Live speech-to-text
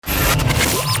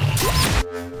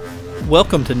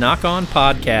Welcome to Nock On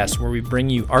Podcast, where we bring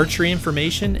you archery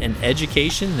information and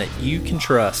education that you can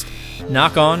trust.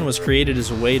 Nock On was created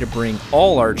as a way to bring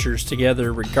all archers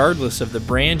together regardless of the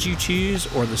brand you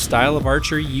choose or the style of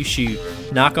archery you shoot.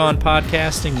 Nock On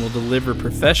Podcasting will deliver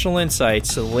professional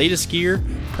insights to the latest gear,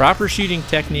 proper shooting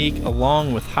technique,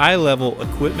 along with high-level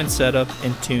equipment setup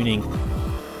and tuning.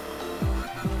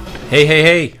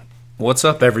 Hey, what's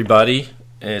up, everybody?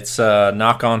 It's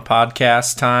Nock On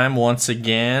Podcast time once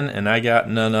again, and I got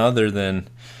none other than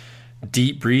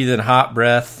deep breathing, hot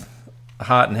breath,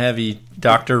 hot and heavy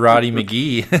Dr. Roddy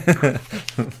McGee.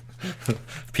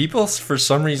 People, for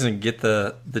some reason, get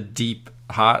the deep,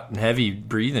 hot and heavy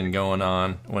breathing going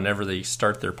on whenever they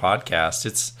start their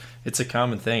podcast. It's a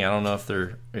common thing. I don't know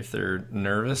if they're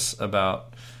nervous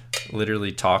about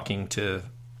literally talking to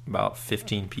about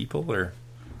 15 people or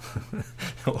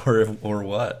or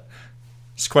what.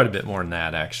 It's quite a bit more than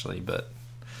that, actually, but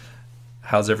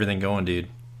how's everything going, dude?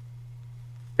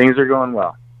 Things are going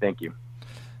well. Thank you.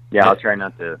 Yeah, I'll try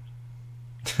not to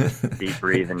deep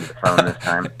breathe into the phone this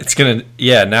time.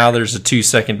 Now there's a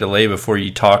 2-second delay before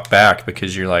you talk back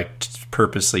because you're like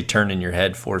purposely turning your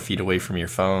head 4 feet away from your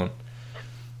phone.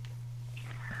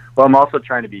 Well, I'm also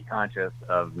trying to be conscious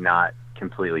of not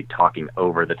completely talking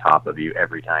over the top of you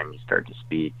every time you start to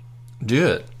speak. Do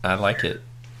it. I like it.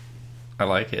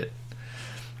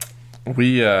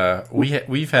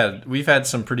 We've had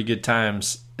some pretty good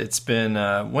times. It's been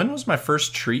when was my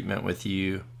first treatment with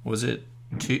you? Was it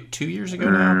two years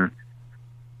ago now?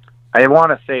 I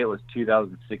want to say it was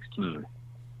 2016.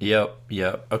 Yep.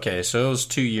 Okay, so it was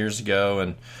 2 years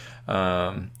ago,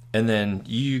 and then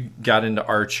you got into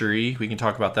archery. We can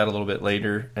talk about that a little bit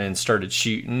later, and started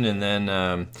shooting, and then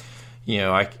I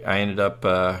ended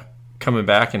up coming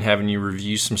back and having you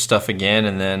review some stuff again,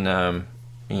 and then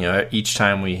each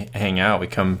time we hang out, we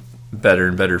become better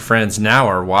and better friends. Now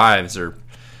our wives are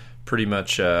pretty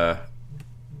much they're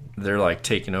like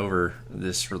taking over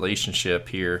this relationship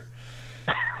here.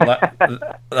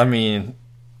 I mean,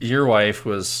 your wife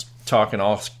was talking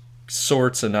all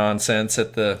sorts of nonsense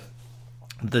at the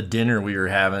dinner we were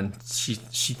having. She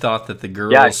thought that the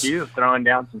girls... Yeah, she was throwing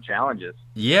down some challenges.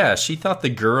 Yeah, she thought the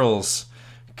girls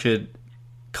could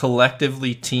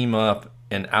collectively team up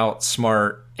and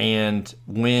outsmart and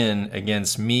win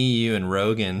against me, you, and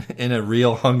Rogan in a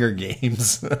real Hunger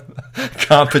Games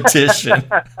competition.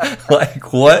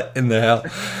 Like, what in the hell?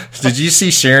 Did you see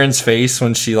Sharon's face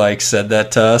when she said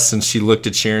that to us? And she looked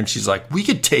at Sharon. She's like, "We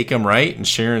could take him, right?" And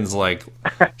Sharon's like,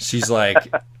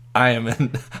 I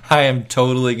am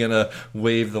totally gonna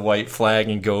wave the white flag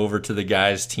and go over to the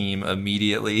guys' team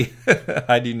immediately.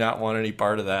 I do not want any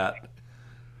part of that.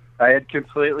 I had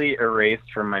completely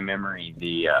erased from my memory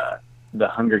the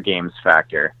Hunger Games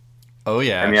factor. Oh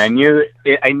yeah. I mean, I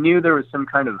knew there was some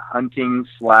kind of hunting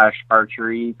 /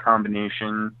 archery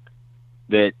combination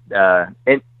that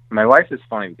my wife is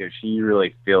funny because she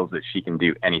really feels that she can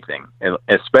do anything,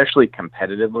 especially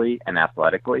competitively and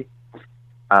athletically.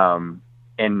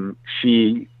 And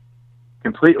she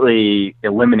completely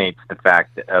eliminates the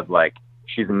fact of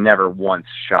she's never once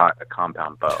shot a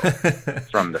compound bow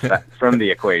from the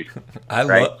equation.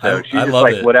 So she's just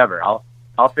like, whatever,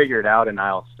 I'll figure it out and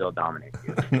I'll still dominate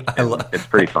you. It's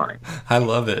pretty funny. I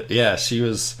love it. Yeah, she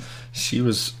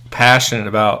was passionate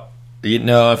about,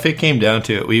 if it came down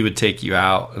to it, we would take you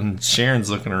out. And Sharon's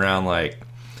looking around like,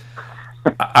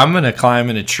 I'm going to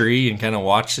climb in a tree and kind of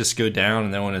watch this go down.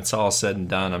 And then when it's all said and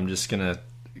done, I'm just going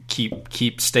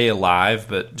to stay alive,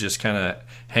 but just kind of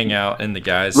hang out in the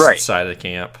guys' side of the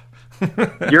camp.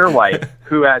 Your wife,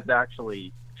 who has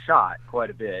actually shot quite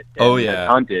a bit and has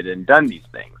hunted and done these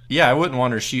things. Yeah, I wouldn't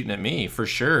want her shooting at me, for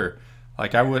sure.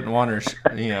 I wouldn't want her,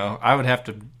 I would have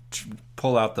to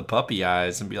pull out the puppy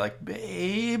eyes and be like,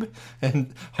 "Babe,"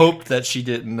 and hope that she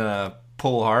didn't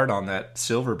pull hard on that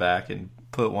silverback and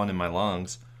put one in my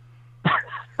lungs.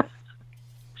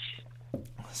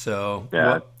 So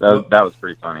yeah, that was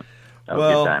pretty funny. That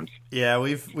was good times. Yeah,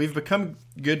 we've become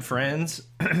good friends,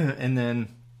 and then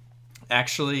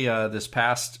actually this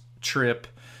past trip,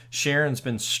 Sharon's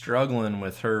been struggling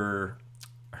with her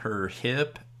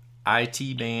hip,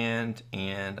 IT band,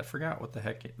 and I forgot what the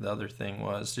heck the other thing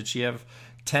was. Did she have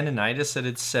tendonitis that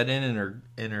had set in her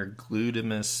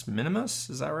gluteus minimus?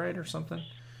 Is that right, or something?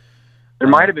 There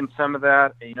might have been some of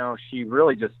that. She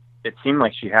really it seemed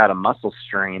like she had a muscle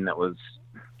strain that was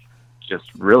just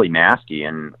really nasty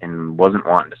and wasn't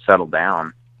wanting to settle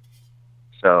down.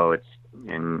 So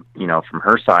from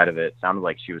her side of it sounded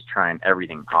like she was trying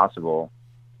everything possible.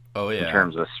 Oh yeah. In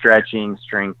terms of stretching,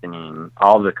 strengthening,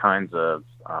 all the kinds of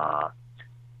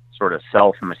sort of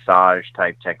self-massage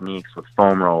type techniques with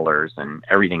foam rollers and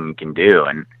everything you can do.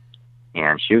 And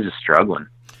and she was just struggling.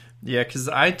 Yeah, because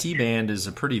the IT band is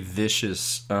a pretty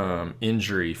vicious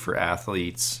injury for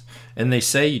athletes, and they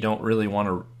say you don't really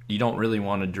want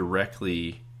to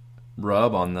directly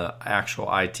rub on the actual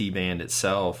IT band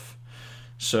itself.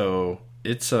 So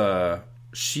it's it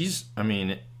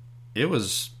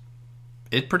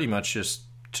pretty much just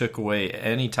took away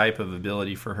any type of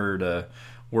ability for her to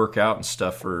work out and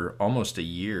stuff for almost a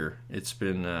year. It's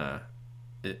been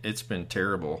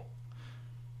terrible.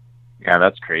 Yeah,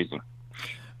 that's crazy.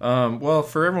 Well,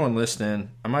 for everyone listening,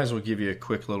 I might as well give you a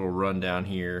quick little rundown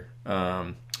here.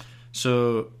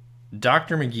 So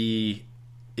Dr. McGee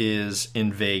is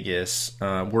in Vegas,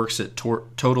 works at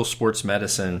Total Sports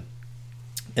Medicine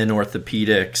and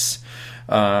Orthopedics,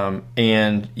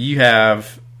 and you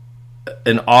have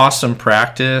an awesome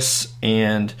practice,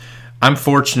 and I'm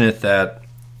fortunate that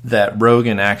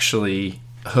Rogan actually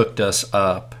hooked us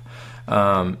up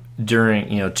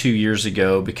during 2 years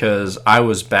ago, because I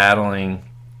was battling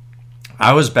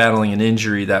an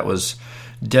injury that was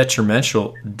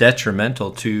detrimental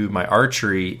to my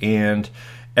archery, and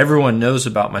everyone knows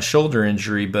about my shoulder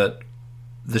injury, but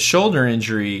the shoulder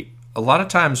injury, a lot of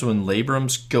times when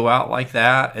labrums go out like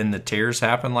that and the tears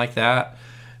happen like that,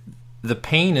 the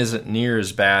pain isn't near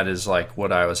as bad as like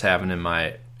what I was having in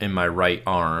my right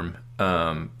arm.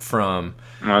 From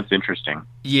that's interesting.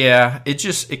 Yeah,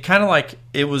 it kind of like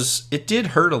it did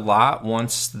hurt a lot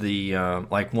once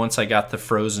once I got the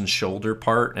frozen shoulder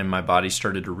part and my body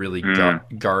started to really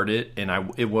guard it,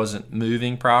 and it wasn't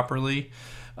moving properly.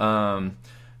 And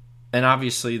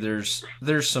obviously there's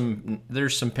some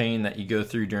pain that you go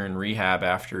through during rehab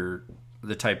after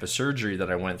the type of surgery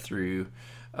that I went through.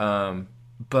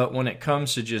 But when it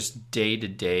comes to just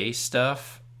day-to-day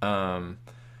stuff,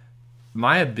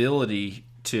 my ability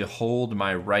to hold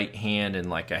my right hand in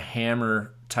like a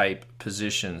hammer type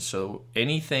position, so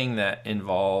anything that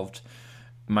involved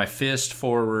my fist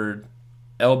forward,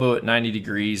 elbow at 90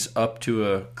 degrees up to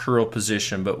a curl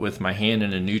position, but with my hand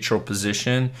in a neutral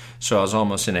position, so I was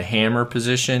almost in a hammer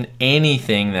position,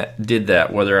 anything that did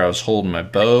that, whether I was holding my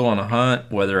bow on a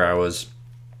hunt, whether I was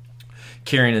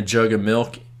carrying a jug of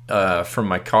milk from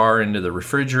my car into the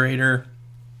refrigerator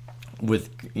with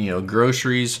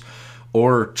groceries,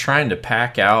 or trying to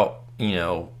pack out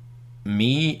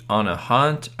meat on a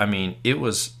hunt, I mean, it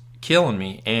was killing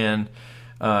me. And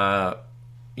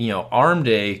arm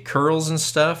day curls and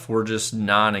stuff were just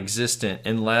non-existent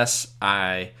unless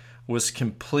I was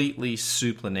completely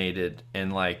supinated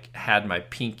and like had my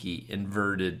pinky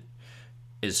inverted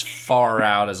as far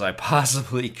out as I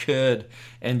possibly could,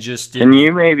 and just Can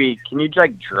you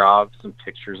like draw some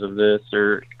pictures of this,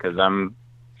 or because I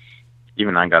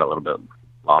got a little bit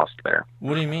lost there.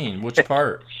 What do you mean? Which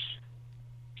part?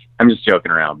 I'm just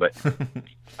joking around, but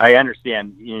I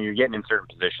understand. You're getting in certain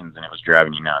positions and it was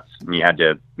driving you nuts, and you had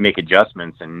to make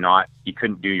adjustments, and you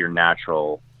couldn't do your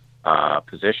natural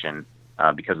position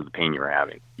because of the pain you were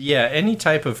having. Yeah, any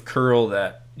type of curl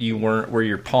that where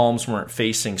your palms weren't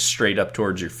facing straight up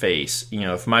towards your face.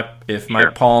 If my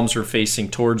palms were facing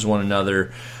towards one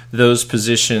another, those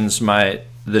positions,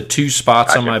 the two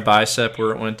spots on my bicep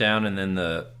where it went down, and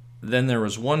then there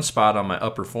was one spot on my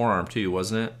upper forearm too,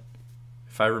 wasn't it?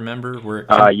 If I remember,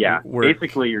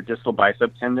 basically your distal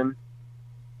bicep tendon.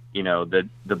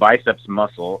 The biceps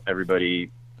muscle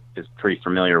everybody is pretty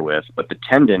familiar with, but the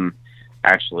tendon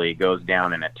actually goes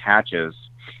down and attaches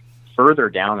further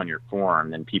down on your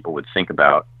forearm than people would think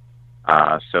about.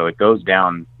 So it goes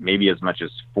down maybe as much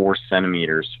as 4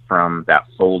 centimeters from that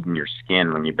fold in your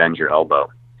skin when you bend your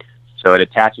elbow. So it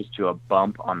attaches to a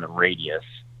bump on the radius,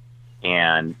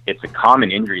 and it's a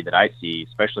common injury that I see,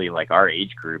 especially like our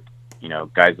age group,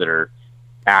 guys that are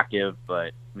active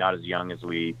but not as young as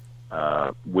we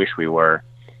wish we were,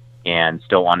 and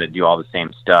still want to do all the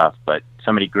same stuff. But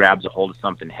somebody grabs a hold of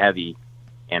something heavy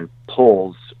and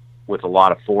pulls with a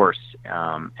lot of force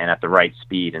and at the right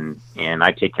speed, and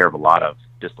I take care of a lot of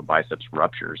distal biceps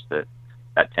ruptures that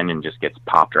tendon just gets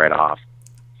popped right off.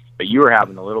 But you were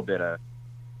having a little bit of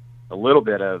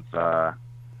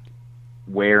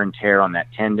wear and tear on that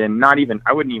tendon.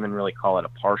 I wouldn't even really call it a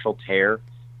partial tear,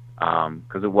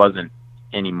 because it wasn't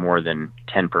any more than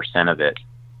 10% of it.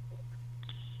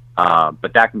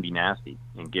 But that can be nasty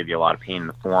and give you a lot of pain in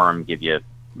the forearm, give you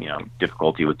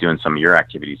difficulty with doing some of your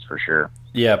activities for sure.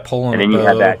 Yeah, pulling. And then you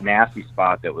had that nasty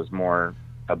spot that was more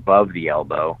above the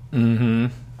elbow, mm-hmm.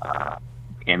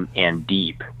 And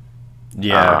deep.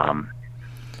 Yeah.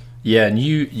 Yeah, and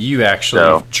you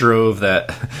actually drove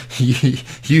that.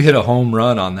 You hit a home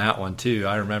run on that one too.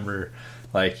 I remember,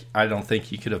 I don't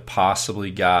think you could have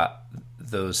possibly got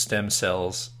those stem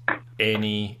cells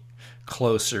any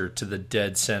closer to the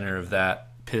dead center of that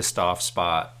pissed off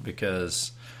spot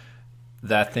because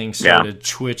that thing started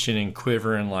twitching and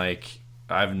quivering like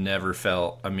I've never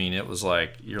felt. I mean, it was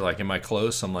like, you're like, am I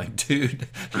close? I'm like, dude,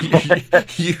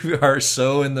 you are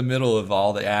so in the middle of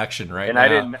all the action right now.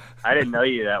 And I didn't know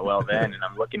you that well then, and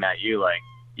I'm looking at you like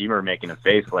you were making a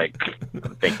face like,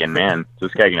 I'm thinking, man, is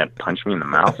this guy gonna punch me in the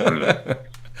mouth?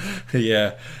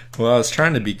 Yeah. Well, I was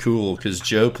trying to be cool because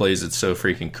Joe plays it so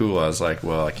freaking cool. I was like,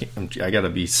 well, I got to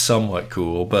be somewhat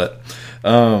cool, but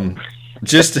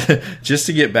just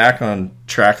to get back on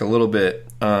track a little bit.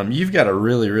 You've got a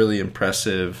really, really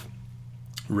impressive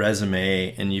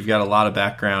resume, and you've got a lot of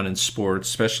background in sports,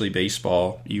 especially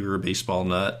baseball. You were a baseball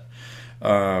nut.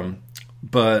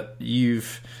 But you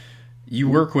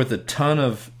work with a ton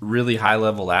of really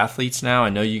high-level athletes now. I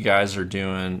know you guys are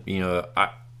doing,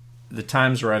 the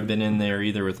times where I've been in there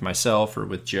either with myself or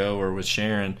with Joe or with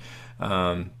Sharon,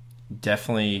 you're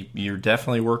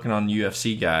definitely working on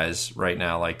UFC guys right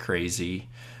now like crazy.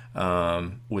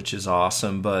 Which is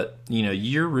awesome, but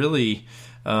you're really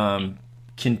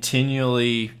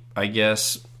continually, I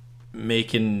guess,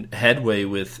 making headway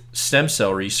with stem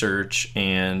cell research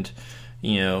and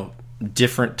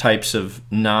different types of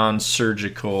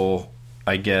non-surgical,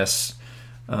 I guess,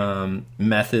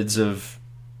 methods of,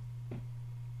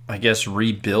 I guess,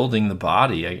 rebuilding the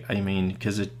body. I mean,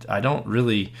 because I don't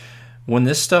really, when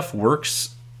this stuff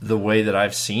works the way that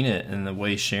I've seen it and the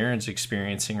way Sharon's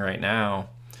experiencing right now.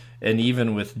 And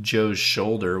even with Joe's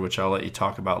shoulder, which I'll let you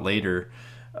talk about later,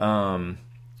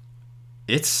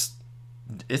 it's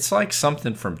like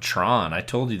something from Tron. I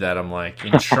told you that. I'm like,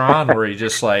 in Tron where he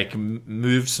just like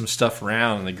moved some stuff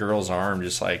around and the girl's arm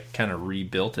just like kind of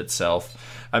rebuilt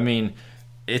itself. I mean,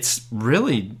 it's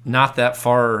really not that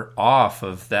far off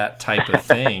of that type of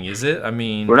thing, is it? I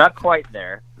mean, we're not quite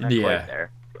there. Quite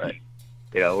there, but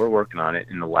we're working on it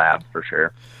in the lab for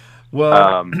sure.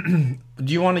 Well,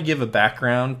 do you want to give a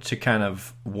background to kind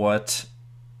of what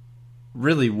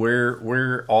really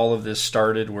where all of this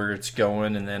started, where it's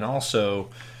going, and then also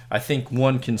I think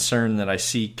one concern that I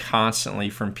see constantly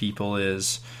from people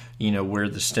is, where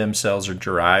the stem cells are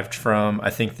derived from. I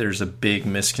think there's a big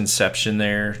misconception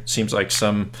there. It seems like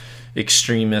some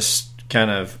extremist kind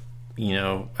of,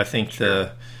 I think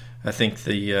the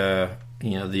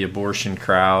abortion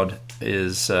crowd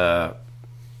is,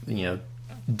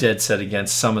 dead set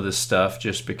against some of this stuff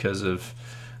just because of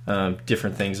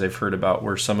different things they've heard about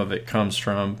where some of it comes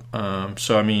from.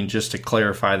 So, I mean, just to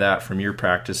clarify that from your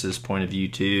practice's point of view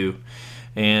too,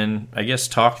 and I guess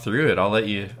talk through it. I'll let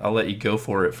you go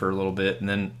for it for a little bit, and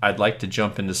then I'd like to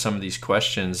jump into some of these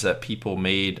questions that people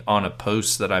made on a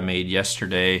post that I made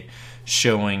yesterday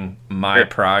showing my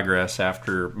progress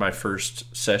after my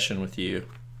first session with you.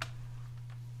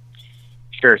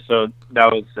 Sure. So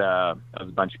that was a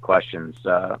bunch of questions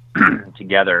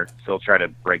together. So I'll try to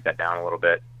break that down a little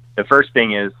bit. The first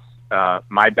thing is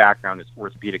my background is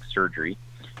orthopedic surgery,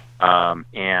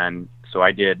 and so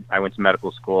I went to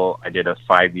medical school. I did a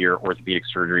 5-year orthopedic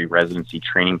surgery residency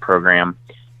training program,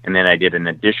 and then I did an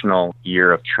additional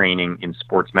year of training in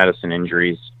sports medicine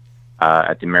injuries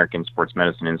at the American Sports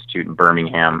Medicine Institute in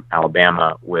Birmingham,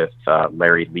 Alabama, with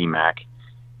Larry Lemack,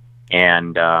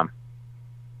 and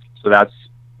so that's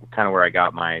kind of where I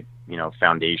got my,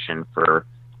 foundation for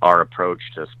our approach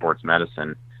to sports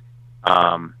medicine.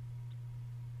 And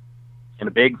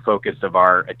a big focus of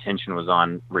our attention was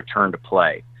on return to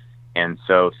play. And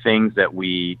so things that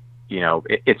we,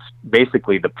 it's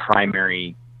basically the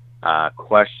primary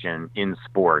question in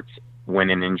sports when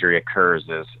an injury occurs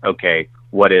is, okay,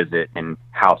 what is it and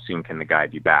how soon can the guy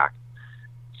be back?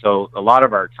 So a lot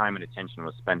of our time and attention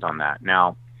was spent on that.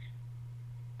 Now,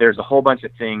 there's a whole bunch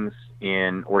of things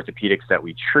in orthopedics that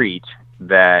we treat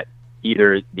that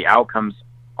either the outcomes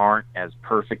aren't as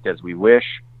perfect as we wish,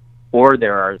 or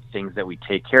there are things that we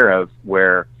take care of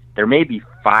where there may be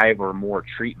 5 or more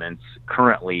treatments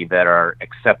currently that are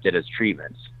accepted as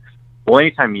treatments. Well,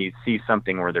 anytime you see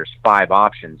something where there's 5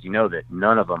 options, you know that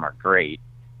none of them are great,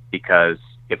 because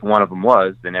if one of them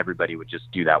was, then everybody would just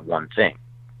do that one thing.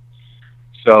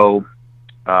 So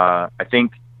I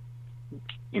think,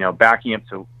 backing up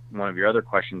to one of your other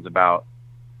questions about,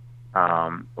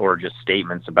 or just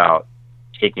statements about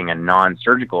taking a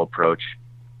non-surgical approach,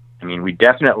 I mean, we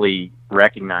definitely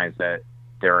recognize that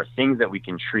there are things that we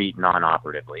can treat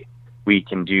non-operatively. We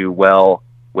can do well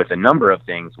with a number of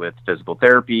things, with physical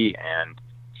therapy and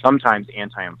sometimes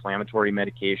anti-inflammatory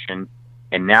medication.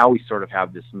 And now we sort of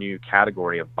have this new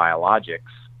category of biologics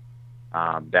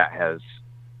that has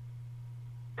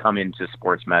come into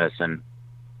sports medicine.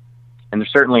 And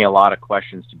there's certainly a lot of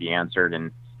questions to be answered,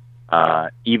 and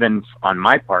even on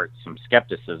my part, some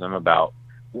skepticism about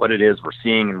what it is we're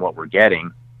seeing and what we're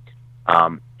getting,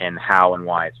 and how and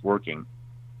why it's working.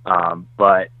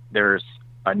 But there's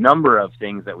a number of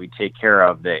things that we take care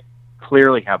of that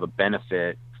clearly have a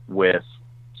benefit with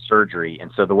surgery.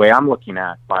 And so the way I'm looking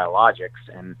at biologics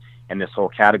and this whole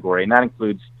category, and that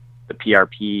includes the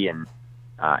PRP and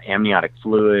amniotic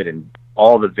fluid and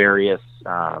all the various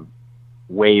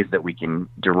ways that we can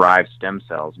derive stem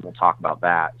cells. And we'll talk about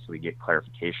that so we get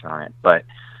clarification on it. But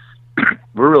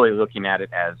we're really looking at it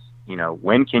as,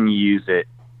 when can you use it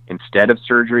instead of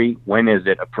surgery? When is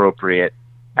it appropriate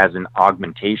as an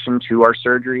augmentation to our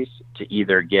surgeries to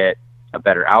either get a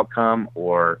better outcome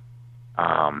or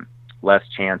less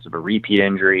chance of a repeat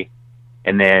injury?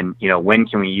 And then, when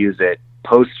can we use it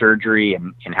post-surgery,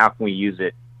 and how can we use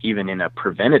it even in a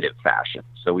preventative fashion?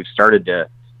 So we've started to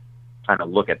kind of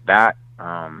look at that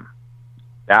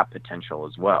potential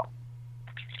as well.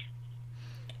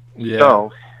 Yeah.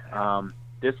 So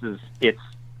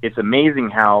it's amazing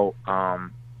how,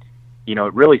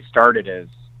 it really started as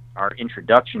our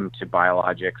introduction to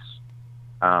biologics.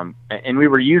 And we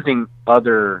were using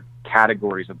other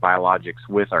categories of biologics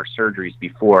with our surgeries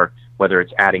before, whether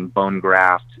it's adding bone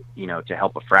graft, to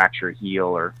help a fracture heal,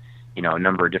 or, a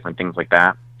number of different things like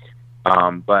that.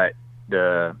 But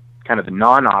the kind of the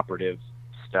non-operative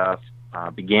stuff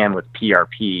began with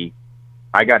PRP.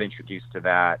 I got introduced to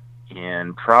that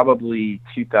in probably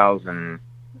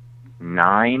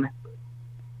 2009,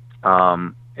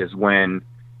 is when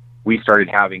we started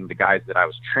having the guys that I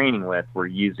was training with were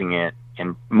using it,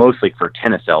 and mostly for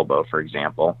tennis elbow, for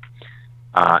example.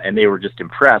 And they were just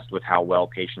impressed with how well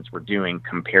patients were doing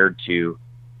compared to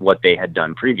what they had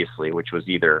done previously, which was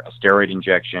either a steroid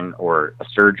injection or a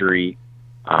surgery,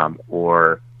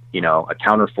 or, a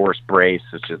counterforce brace,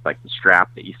 which is like the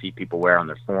strap that you see people wear on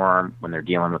their forearm when they're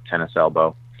dealing with tennis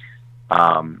elbow.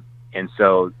 And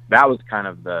so that was kind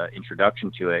of the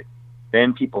introduction to it.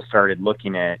 Then people started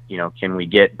looking at, can we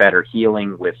get better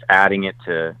healing with adding it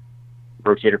to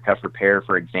rotator cuff repair,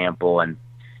 for example, and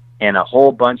a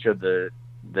whole bunch of the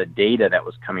data that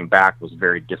was coming back was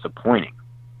very disappointing.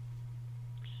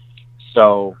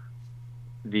 So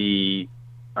the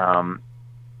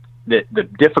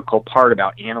difficult part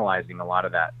about analyzing a lot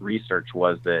of that research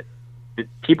was that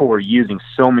people were using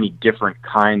so many different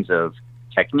kinds of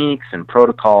techniques and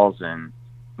protocols and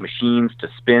machines to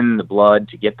spin the blood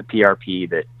to get the PRP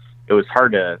that it was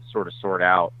hard to sort of sort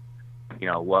out,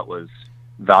 what was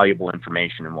valuable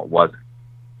information and what wasn't.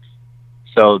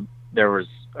 So there was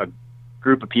a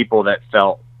group of people that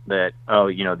felt that,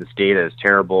 this data is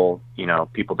terrible.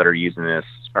 People that are using this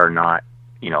are not,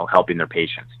 helping their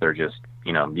patients. They're just,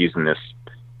 using this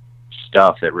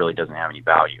stuff that really doesn't have any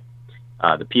value.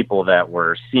 The people that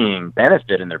were seeing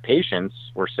benefit in their patients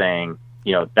were saying,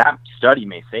 that study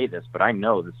may say this, but I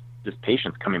know this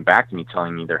patient's coming back to me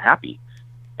telling me they're happy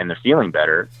and they're feeling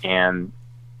better. And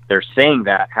they're saying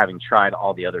that having tried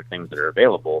all the other things that are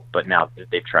available, but now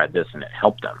they've tried this and it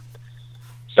helped them.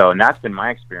 So, and that's been my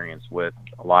experience with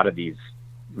a lot of these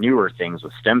newer things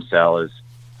with stem cell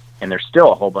and there's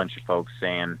still a whole bunch of folks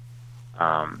saying,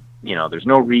 there's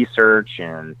no research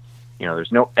and,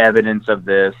 there's no evidence of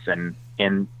this. And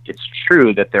it's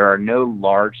true that there are no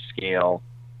large scale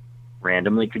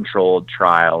randomly controlled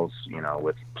trials,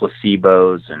 with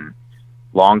placebos and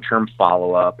long-term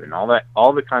follow-up and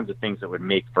all the kinds of things that would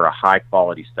make for a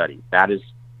high-quality study. That is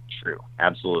true,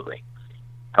 absolutely.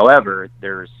 However,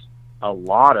 there's a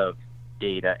lot of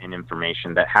data and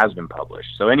information that has been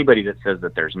published. So anybody that says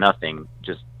that there's nothing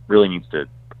just really needs to,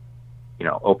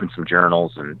 open some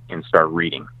journals and start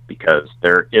reading, because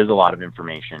there is a lot of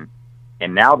information.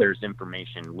 And now there's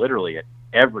information literally at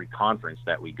every conference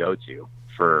that we go to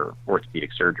for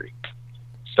orthopedic surgery.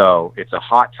 So it's a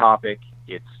hot topic.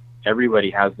 Everybody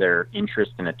has their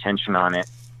interest and attention on it.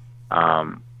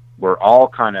 We're all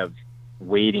kind of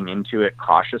wading into it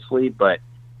cautiously, but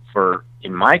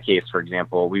in my case, for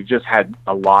example, we've just had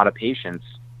a lot of patients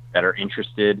that are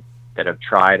interested, that have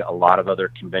tried a lot of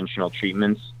other conventional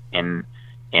treatments and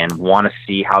want to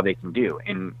see how they can do.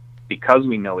 And because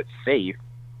we know it's safe,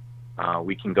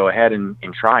 we can go ahead and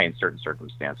try in certain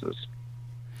circumstances.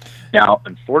 Now,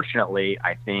 unfortunately,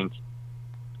 I think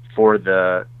for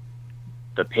the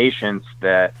patients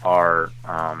that are,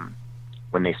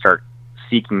 when they start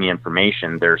seeking the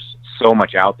information, there's so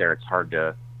much out there. It's hard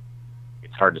to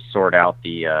sort out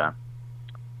the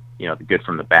good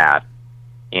from the bad.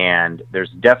 And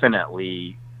there's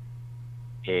definitely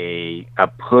a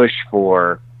push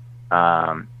for,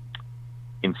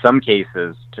 in some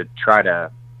cases, to try to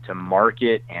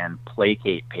market and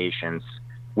placate patients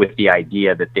with the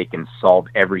idea that they can solve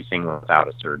everything without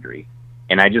a surgery.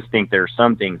 And I just think there are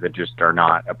some things that just are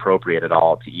not appropriate at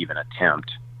all to even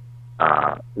attempt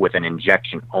with an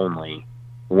injection only,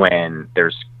 when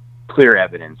there's clear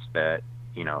evidence that,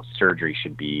 you know, surgery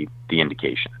should be the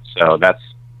indication. So that's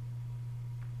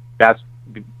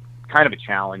kind of a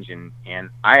challenge, and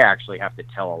I actually have to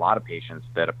tell a lot of patients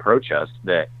that approach us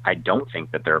that I don't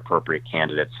think that they're appropriate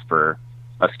candidates for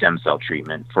a stem cell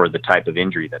treatment for the type of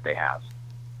injury that they have.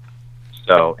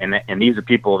 So, and these are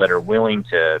people that are willing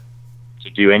to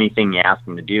do anything you ask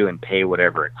them to do and pay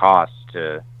whatever it costs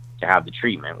to have the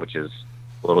treatment, which is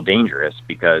a little dangerous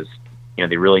because, you know,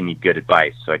 they really need good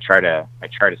advice. So I try to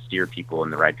steer people in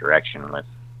the right direction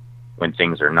when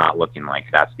things are not looking like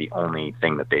that's the only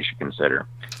thing that they should consider.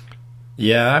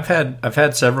 Yeah, I've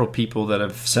had several people that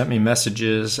have sent me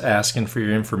messages asking for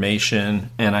your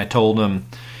information, and I told them,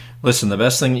 listen, the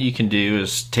best thing that you can do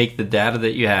is take the data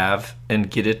that you have and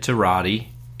get it to Roddy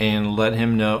and let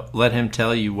him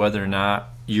tell you whether or not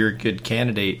you're a good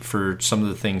candidate for some of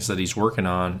the things that he's working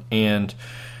on. And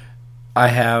I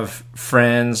have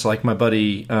friends like my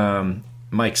buddy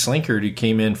Mike Slinkard, who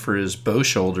came in for his bow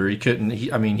shoulder. He couldn't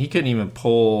even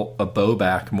pull a bow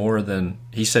back more than,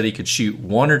 he said he could shoot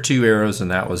 1 or 2 arrows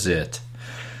and that was it.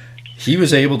 He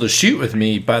was able to shoot with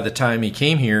me by the time he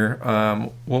came here.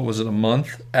 What was it, a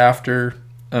month after?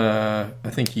 I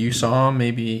think you saw him,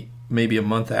 maybe a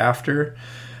month after.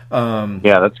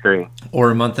 Yeah, that's great.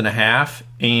 Or a month and a half.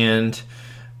 And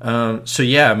so,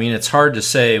 yeah, I mean, it's hard to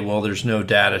say, well, there's no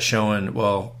data showing,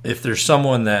 well, if there's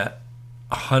someone that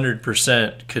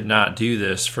 100% could not do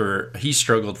this he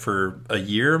struggled for a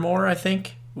year or more, I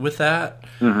think, with that.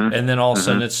 Mm-hmm. And then all of a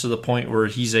sudden it's to the point where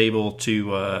he's able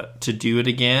to do it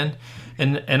again.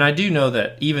 And I do know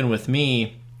that even with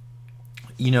me,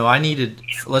 you know, I needed,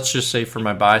 let's just say for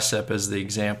my bicep as the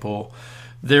example,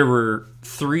 there were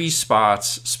 3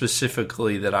 spots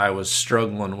specifically that I was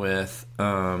struggling with.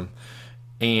 And,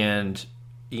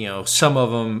 you know, some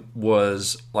of them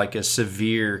was like a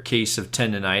severe case of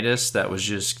tendonitis that was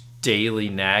just daily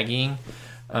nagging.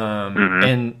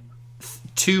 And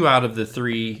 2 out of the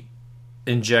 3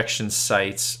 injection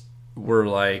sites were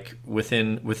like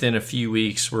within a few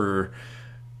weeks were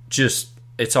just,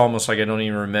 it's almost like I don't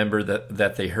even remember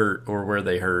that they hurt or where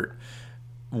they hurt.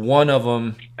 One of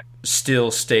them still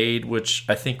stayed, which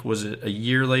I think was a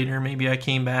year later maybe I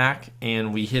came back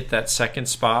and we hit that second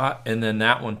spot, and then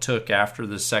that one took after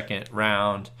the second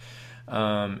round.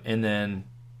 And then,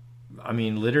 I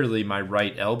mean, literally my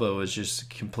right elbow is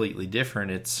just completely different.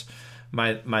 It's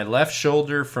my left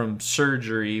shoulder from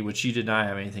surgery, which you did not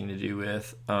have anything to do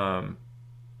with,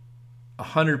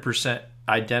 100%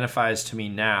 identifies to me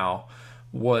now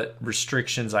what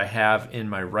restrictions I have in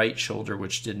my right shoulder,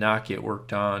 which did not get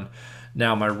worked on.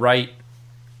 Now, my right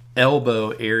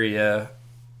elbow area,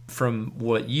 from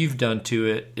what you've done to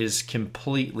it, is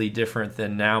completely different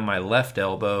than now my left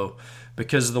elbow,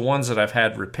 because the ones that I've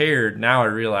had repaired, now I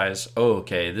realize, oh,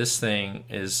 okay, this thing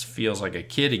feels like a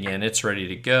kid again. It's ready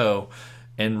to go.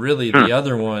 And really, the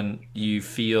other one, you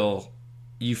feel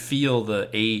the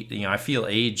age. You know, I feel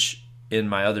age in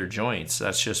my other joints.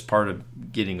 That's just part of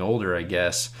getting older, I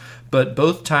guess. But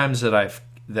both times that I've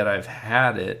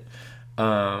had it,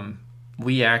 the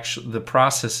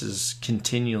process has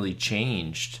continually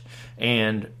changed.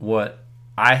 And what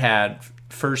I had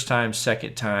first time,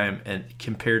 second time, and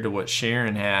compared to what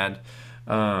Sharon had,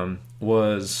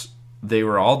 was they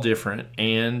were all different.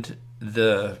 And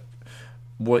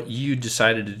what you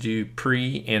decided to do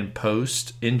pre and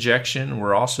post injection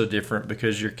were also different,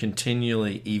 because you're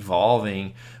continually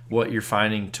evolving what you're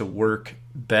finding to work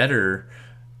better,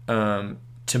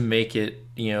 to make it,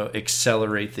 you know,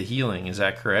 accelerate the healing. Is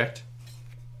that correct?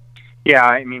 Yeah,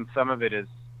 I mean, some of it is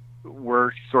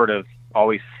we're sort of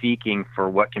always seeking for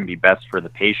what can be best for the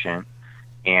patient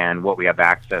and what we have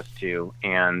access to.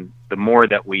 And the more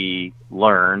that we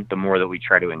learn, the more that we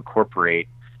try to incorporate.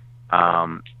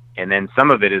 And then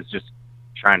some of it is just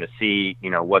trying to see, you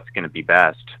know, what's going to be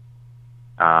best.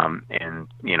 And,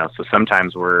 you know, so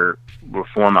sometimes we'll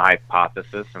form a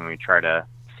hypothesis and we try to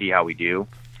see how we do.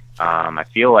 I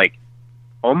feel like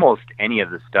almost any of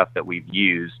the stuff that we've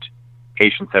used,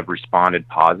 patients have responded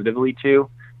positively to.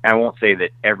 And I won't say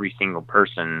that every single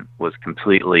person was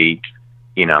completely,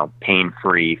 you know,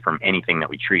 pain-free from anything that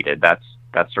we treated. That's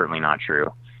certainly not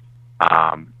true.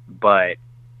 But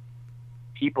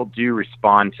people do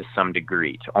respond to some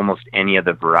degree to almost any of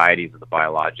the varieties of the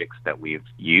biologics that we've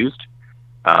used.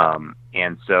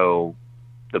 And so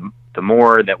the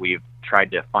more that we've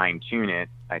tried to fine-tune it,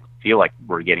 I feel like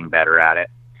we're getting better at it.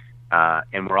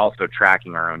 And we're also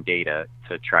tracking our own data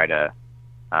to try to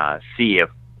see if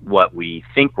what we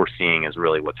think we're seeing is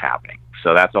really what's happening.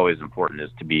 So that's always important, is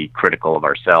to be critical of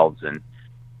ourselves. And,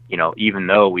 even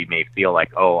though we may feel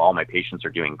like, oh, all my patients are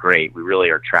doing great, we really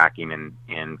are tracking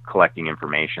and collecting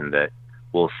information that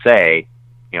will say,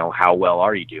 how well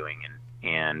are you doing,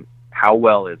 and how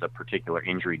well is a particular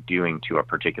injury doing to a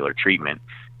particular treatment.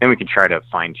 Then we can try to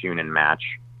fine tune and match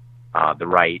the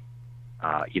right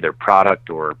either product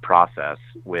or process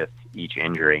with each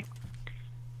injury.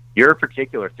 Your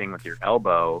particular thing with your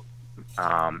elbow,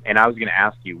 and I was going to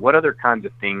ask you, what other kinds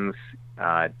of things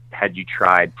had you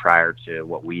tried prior to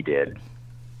what we did?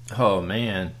 Oh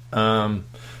man, I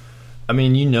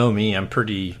mean, me, I'm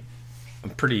pretty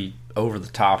over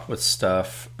the top with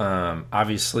stuff.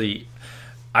 Obviously,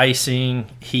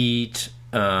 icing, heat,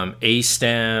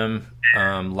 A-stem,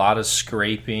 a lot of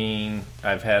scraping.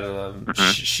 I've had a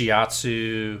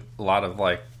shiatsu, a lot of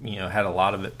had a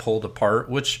lot of it pulled apart,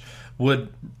 which would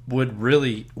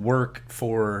really work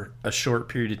for a short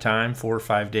period of time, 4 or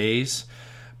 5 days.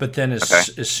 But then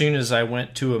as soon as I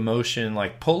went to a motion,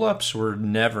 like pull-ups were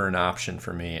never an option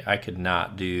for me. I could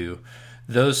not do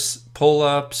those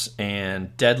pull-ups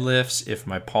and deadlifts if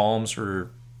my palms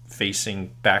were facing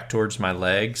back towards my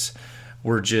legs,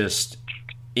 were just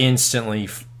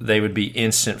they would be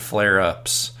instant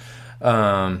flare-ups.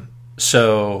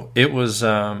 So it was,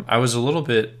 I was a little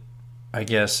bit, I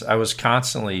guess, I was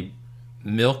constantly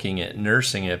milking it,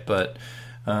 nursing it, but,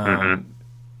 and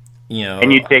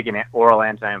you take an oral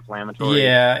anti-inflammatory?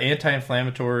 Yeah,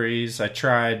 anti-inflammatories.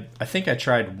 I think I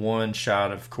tried one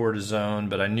shot of cortisone,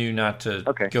 but I knew not to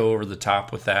go over the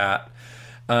top with that.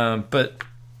 But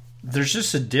there's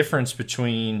just a difference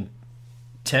between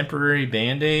temporary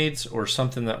Band-Aids or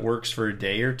something that works for a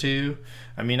day or two.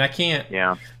 I mean, I can't.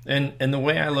 Yeah. And the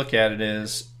way I look at it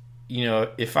is,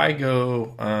 if I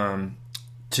go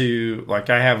to, like,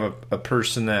 I have a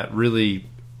person that really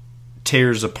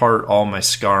tears apart all my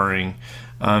scarring.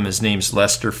 His name's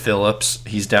Lester Phillips.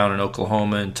 He's down in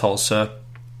Oklahoma in Tulsa.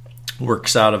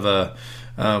 Works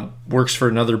for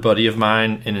another buddy of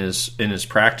mine in his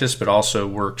practice, but also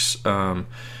works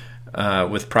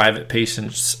with private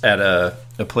patients at a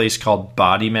place called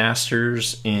Body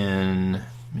Masters in,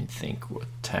 let me think what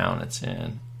town it's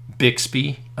in.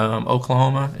 Bixby,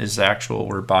 Oklahoma is the actual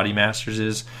where Body Masters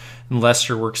is. And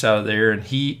Lester works out of there, and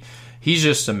he's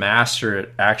just a master at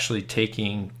actually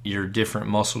taking your different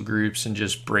muscle groups and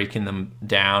just breaking them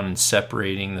down and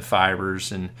separating the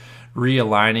fibers and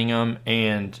realigning them.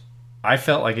 And I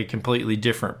felt like a completely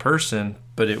different person,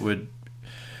 but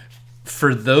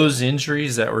for those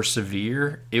injuries that were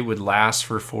severe, it would last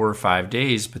for 4 or 5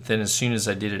 days. But then as soon as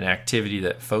I did an activity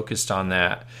that focused on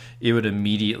that, it would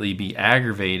immediately be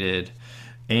aggravated.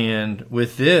 And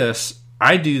with this,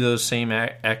 I do those same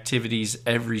activities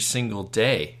every single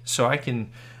day. So I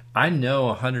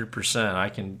know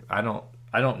 100%.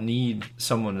 I don't need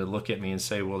someone to look at me and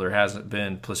say, well, there hasn't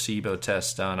been placebo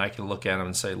tests done. I can look at them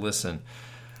and say, listen,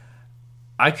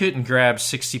 I couldn't grab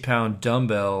 60-pound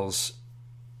dumbbells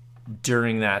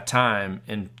during that time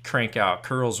and crank out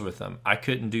curls with them. I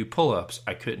couldn't do pull-ups.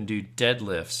 I couldn't do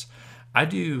deadlifts. I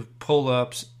do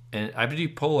pull-ups, and I do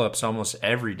pull-ups almost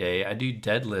every day. I do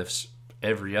deadlifts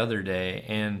every other day.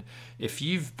 And if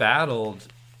you've battled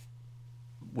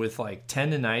with like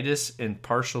tendonitis and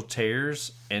partial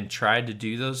tears and tried to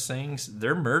do those things,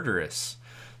 they're murderous.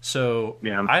 So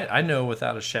yeah. I know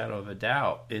without a shadow of a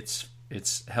doubt it's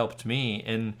helped me.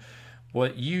 And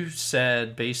what you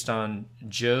said based on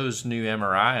Joe's new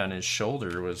MRI on his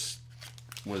shoulder was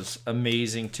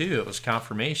amazing too. It was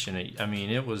confirmation. I mean,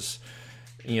 it was,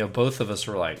 both of us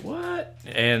were like, what?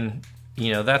 And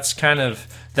that's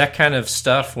that kind of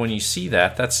stuff. When you see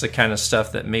that, that's the kind of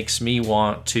stuff that makes me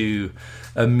want to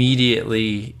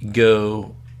immediately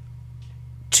go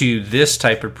to this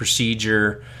type of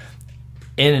procedure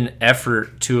in an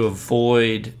effort to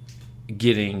avoid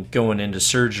going into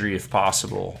surgery if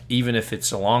possible, even if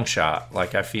it's a long shot.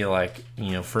 Like, I feel like,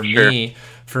 for me,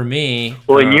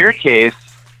 well, in your case,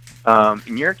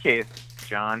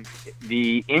 John,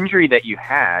 the injury that you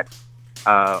had,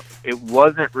 it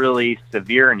wasn't really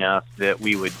severe enough that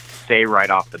we would say right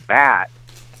off the bat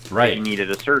that you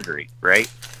needed a surgery, right?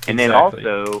 And then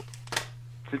also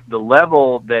the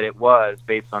level that it was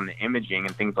based on the imaging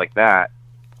and things like that.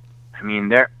 I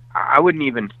mean, I wouldn't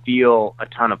even feel a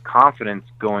ton of confidence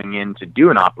going in to do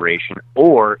an operation,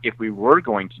 or if we were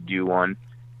going to do one,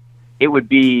 it would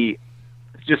be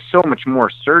just so much more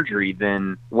surgery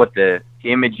than what the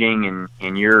imaging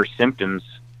and your symptoms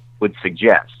would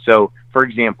suggest. So, for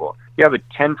example, if you have a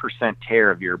 10%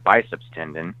 tear of your biceps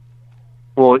tendon,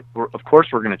 well, of course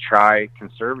we're going to try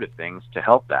conservative things to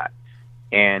help that.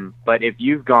 But if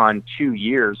you've gone 2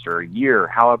 years or a year,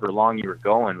 however long you were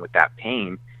going with that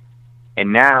pain,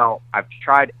 And now I've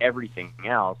tried everything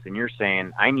else, and you're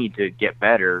saying, I need to get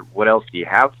better. What else do you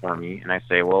have for me? And I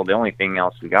say, well, the only thing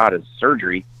else we got is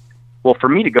surgery. Well, for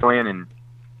me to go in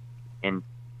and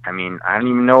I mean, I don't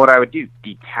even know what I would do.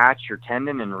 Detach your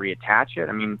tendon and reattach it?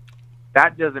 I mean,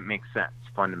 that doesn't make sense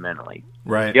fundamentally.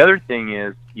 Right. The other thing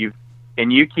is, you're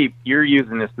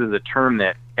using this as a term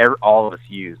that all of us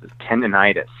use, is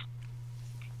tendonitis.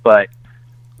 But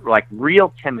like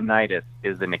real tendonitis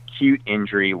is an acute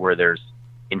injury where there's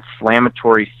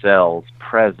inflammatory cells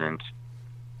present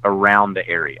around the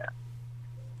area.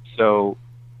 So,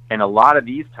 and a lot of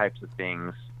these types of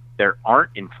things, there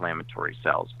aren't inflammatory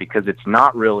cells because it's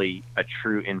not really a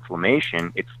true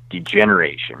inflammation, it's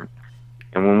degeneration.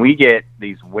 And when we get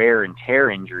these wear and tear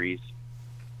injuries,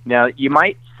 now you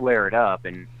might flare it up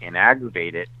and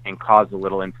aggravate it and cause a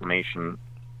little inflammation,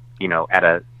 at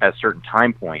a certain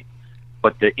time point.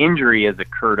 But the injury has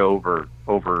occurred over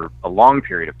a long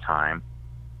period of time,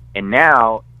 and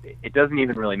now it doesn't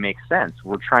even really make sense.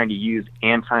 We're trying to use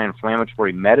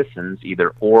anti-inflammatory medicines,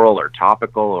 either oral or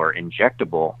topical or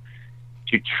injectable,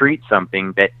 to treat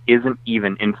something that isn't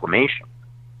even inflammation.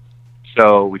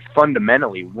 So we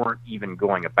fundamentally weren't even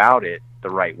going about it the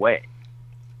right way.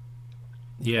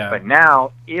 Yeah. But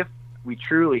now, if we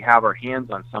truly have our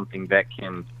hands on something that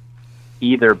can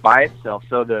either by itself,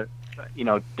 so the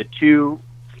two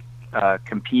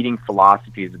competing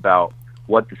philosophies about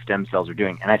what the stem cells are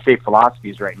doing, and I say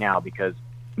philosophies right now because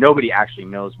nobody actually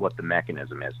knows what the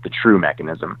mechanism is, the true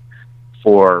mechanism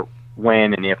for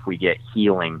when and if we get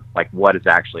healing, like what is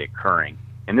actually occurring.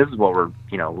 And this is what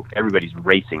everybody's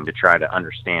racing to try to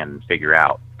understand and figure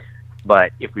out.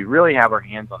 But if we really have our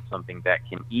hands on something that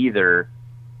can either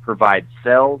provide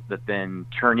cells that then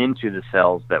turn into the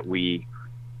cells that we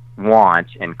want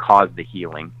and cause the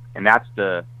healing, and that's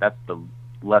the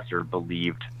lesser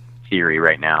believed theory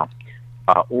right now,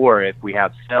 or if we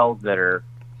have cells that are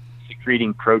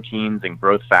secreting proteins and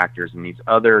growth factors and these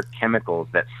other chemicals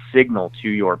that signal to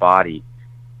your body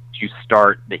to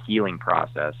start the healing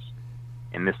process,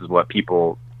 and this is what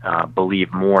people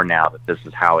believe more now, that this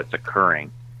is how it's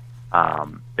occurring,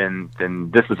 then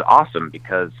this is awesome,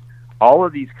 because all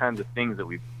of these kinds of things that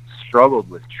we've struggled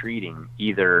with treating,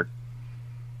 either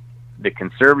the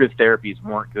conservative therapies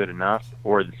weren't good enough,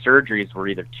 or the surgeries were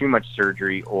either too much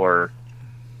surgery or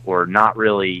not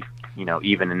really,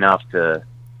 even enough to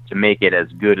make it as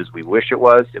good as we wish it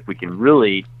was. If we can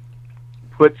really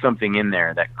put something in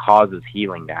there that causes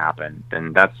healing to happen,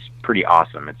 then that's pretty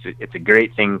awesome. It's a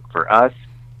great thing for us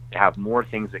to have more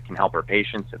things that can help our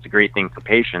patients. It's a great thing for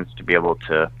patients to be able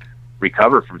to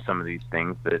recover from some of these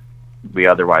things that we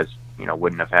otherwise,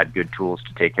 wouldn't have had good tools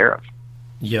to take care of.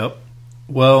 Yep.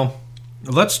 Well,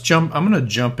 I'm going to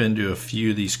jump into a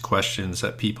few of these questions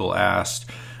that people asked.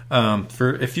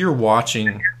 If you're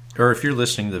watching, or if you're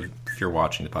listening if you're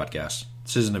watching the podcast,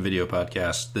 this isn't a video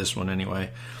podcast, this one anyway.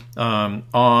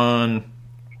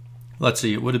 Let's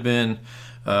see, it would have been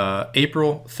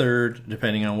April 3rd,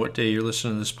 depending on what day you're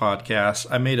listening to this podcast.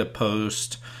 I made a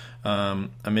post.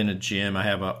 I'm in a gym. I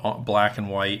have a black and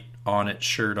white Onnit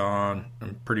shirt on.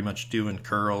 I'm pretty much doing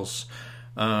curls.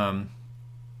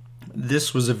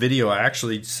 This was a video I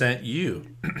actually sent you.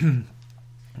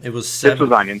 This was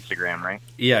on Instagram, right?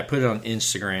 Yeah, I put it on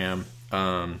Instagram.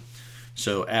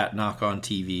 So at Knock On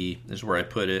TV is where I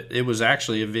put it. It was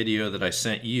actually a video that I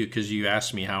sent you because you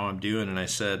asked me how I'm doing, and I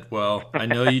said, well, I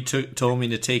know you told me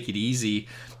to take it easy.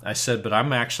 I said, but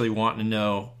I'm actually wanting to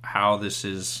know how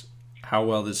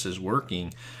well this is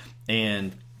working.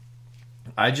 And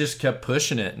I just kept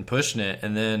pushing it,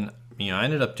 and then I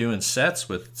ended up doing sets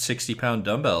with 60-pound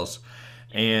dumbbells.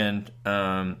 And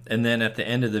then at the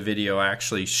end of the video, I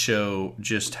actually show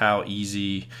just how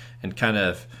easy and kind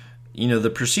of,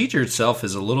 the procedure itself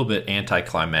is a little bit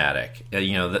anticlimactic.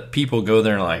 That people go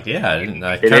there and like, yeah,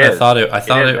 I kind of thought it. I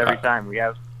thought it every time we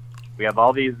have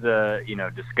all these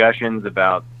discussions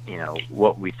about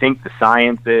what we think the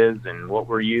science is and what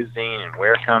we're using and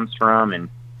where it comes from, and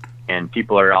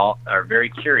people are very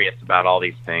curious about all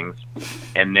these things,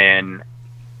 and then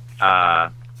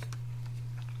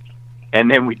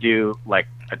we do like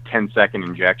a 10-second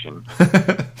injection.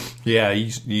 Yeah,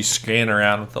 you scan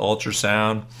around with the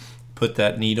ultrasound, put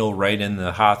that needle right in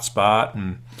the hot spot,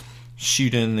 and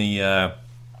shoot in the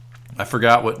I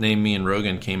forgot what name me and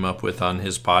Rogan came up with on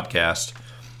his podcast.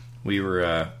 We were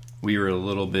a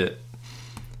little bit,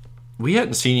 we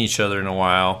hadn't seen each other in a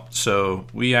while, so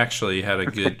we actually had a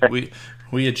good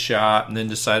we had shot and then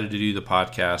decided to do the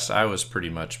podcast. I was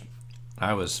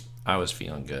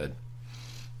feeling good.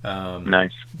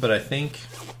 Nice. But I think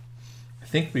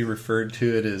we referred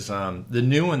to it as the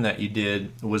new one that you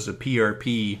did was a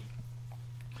PRP,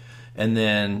 and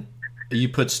then you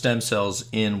put stem cells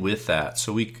in with that.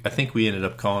 So I think we ended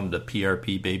up calling it a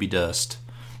PRP baby dust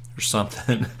or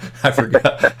something. I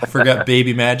forgot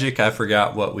baby magic. I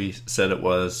forgot what we said it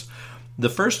was. The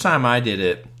first time I did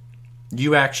it,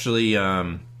 you actually,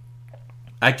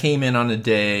 I came in on a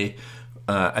day,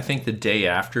 I think the day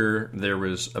after there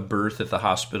was a birth at the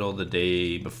hospital the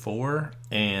day before,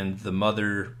 and the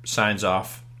mother signs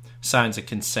a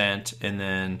consent, and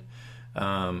then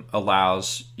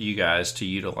allows you guys to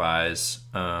utilize.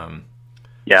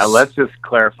 Let's just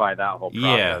clarify that whole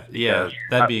process. Yeah,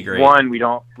 that'd be great. One, we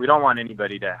don't want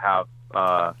anybody to have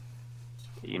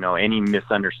any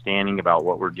misunderstanding about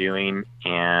what we're doing,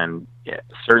 and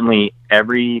certainly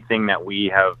everything that we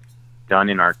have done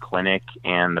in our clinic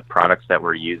and the products that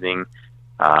we're using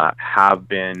have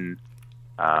been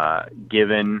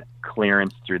given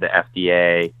clearance through the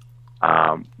FDA.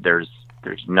 There's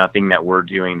nothing that we're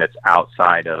doing that's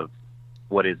outside of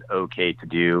what is okay to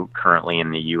do currently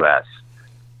in the U.S.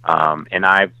 And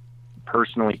I've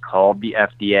personally called the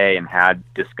FDA and had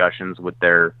discussions with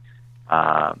their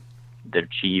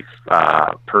chief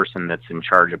person that's in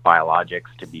charge of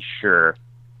biologics to be sure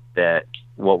that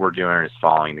what we're doing is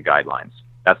following the guidelines.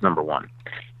 That's number one.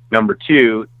 Number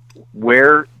two,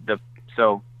 let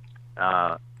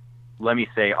me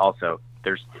say also,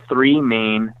 there's three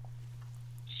main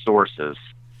sources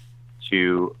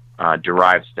to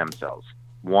derive stem cells.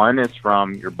 One is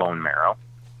from your bone marrow,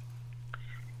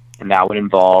 and that would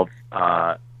involve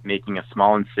making a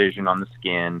small incision on the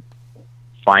skin,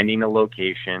 finding a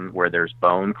location where there's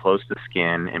bone close to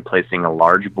skin, and placing a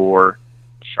large bore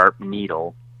sharp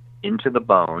needle into the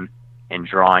bone and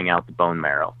drawing out the bone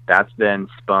marrow. That's then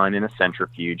spun in a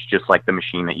centrifuge, just like the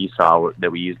machine that you saw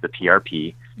that we use, the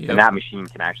PRP. Yep. And that machine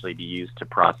can actually be used to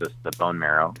process the bone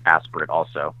marrow aspirate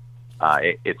also.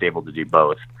 It's able to do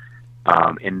both.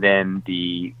 And then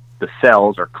the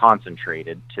cells are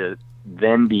concentrated to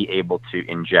then be able to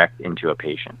inject into a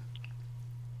patient.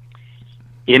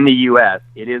 In the U.S.,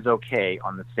 it is okay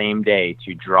on the same day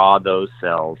to draw those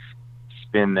cells,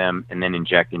 spin them, and then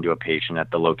inject into a patient at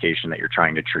the location that you're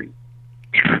trying to treat.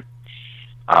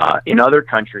 In other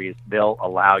countries, they'll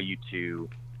allow you to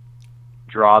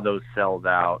draw those cells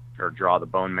out or draw the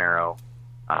bone marrow,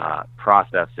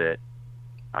 process it,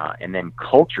 and then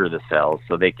culture the cells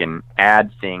so they can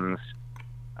add things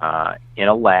in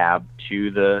a lab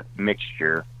to the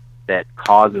mixture that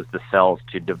causes the cells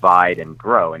to divide and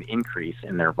grow and increase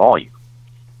in their volume.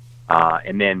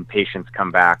 And then patients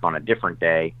come back on a different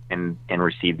day and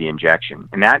receive the injection.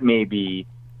 And that may be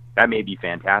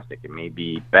fantastic. It may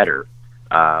be better.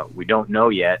 We don't know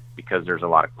yet because there's a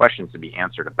lot of questions to be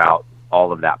answered about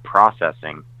all of that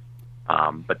processing.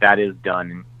 But that is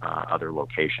done in other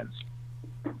locations.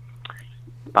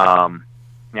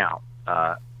 Now,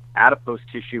 adipose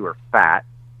tissue or fat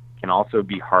can also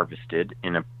be harvested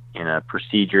in a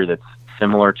procedure that's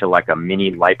similar to like a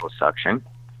mini liposuction,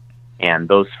 and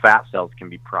those fat cells can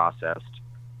be processed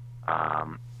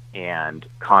and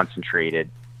concentrated,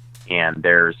 and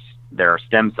there are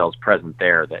stem cells present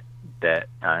there that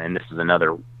and this is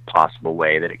another possible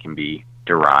way that it can be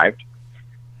derived.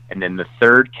 And then the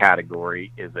third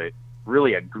category is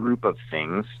really a group of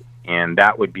things, and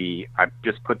that would be, I've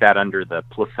just put that under the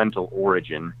placental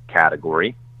origin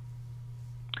category.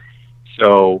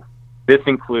 So this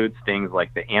includes things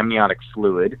like the amniotic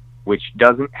fluid, which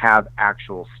doesn't have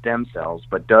actual stem cells,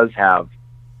 but does have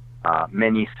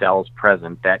many cells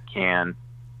present that can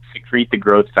secrete the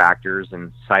growth factors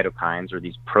and cytokines, or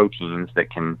these proteins that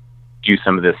can do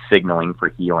some of this signaling for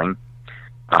healing.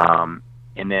 And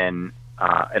then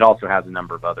it also has a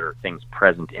number of other things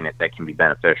present in it that can be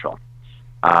beneficial.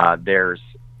 There's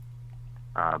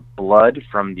blood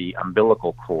from the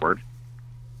umbilical cord.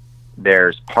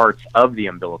 There's parts of the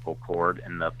umbilical cord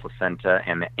and the placenta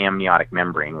and the amniotic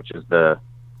membrane, which is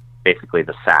basically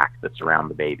the sac that's around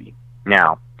the baby.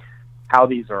 Now, how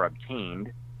these are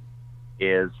obtained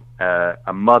is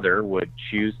a mother would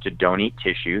choose to donate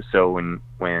tissue. So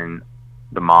when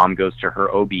the mom goes to her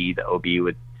OB, the OB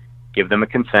would give them a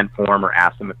consent form or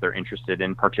ask them if they're interested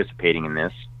in participating in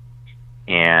this.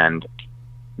 And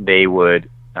they would,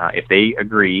 if they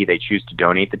agree, they choose to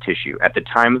donate the tissue. At the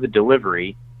time of the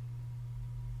delivery,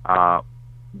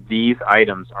 these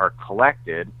items are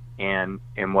collected, and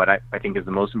what I think is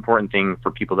the most important thing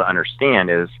for people to understand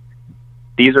is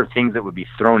these are things that would be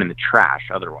thrown in the trash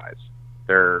otherwise.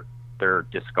 They're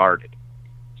discarded.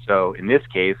 So in this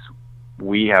case,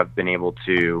 we have been able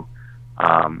to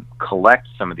collect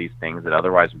some of these things that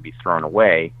otherwise would be thrown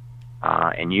away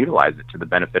and utilize it to the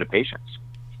benefit of patients.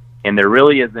 And there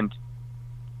really isn't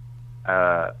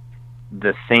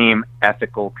the same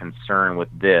ethical concern with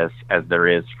this as there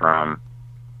is from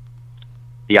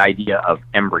the idea of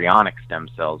embryonic stem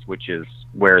cells, which is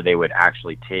where they would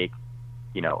actually take,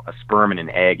 a sperm and an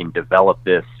egg and develop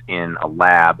this in a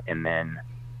lab and then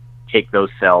take those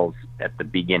cells at the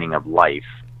beginning of life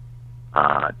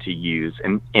to use.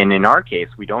 And in our case,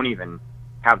 we don't even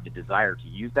have the desire to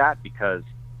use that because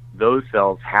those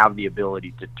cells have the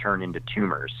ability to turn into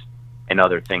tumors and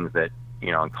other things that,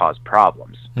 and cause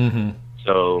problems. Mm-hmm.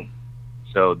 So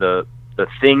the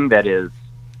thing that is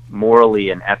morally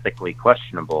and ethically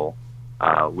questionable,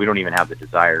 we don't even have the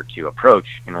desire to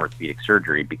approach in orthopedic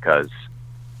surgery because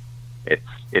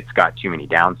it's got too many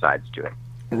downsides to it.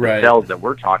 Right. The cells that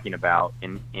we're talking about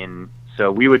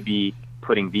so we would be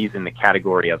putting these in the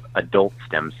category of adult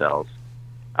stem cells,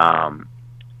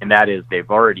 and that is they've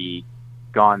already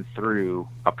gone through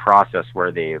a process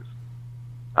where they've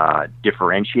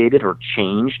differentiated or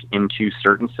changed into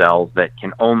certain cells that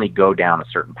can only go down a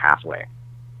certain pathway.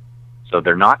 So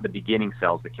they're not the beginning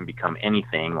cells that can become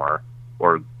anything or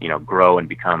grow and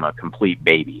become a complete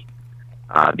baby.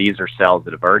 These are cells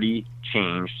that have already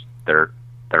changed. They're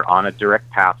on a direct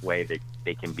pathway.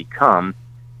 They can become,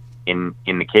 in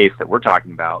the case that we're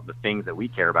talking about, the things that we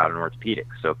care about in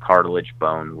orthopedics. So cartilage,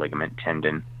 bone, ligament,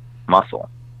 tendon, muscle.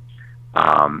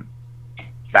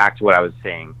 Back to what I was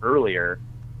saying earlier,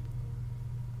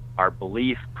 our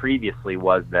belief previously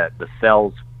was that the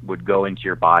cells would go into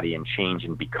your body and change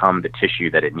and become the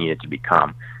tissue that it needed to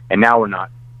become. And now we're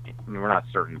not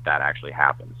certain that actually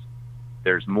happens.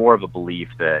 There's more of a belief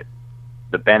that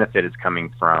the benefit is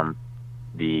coming from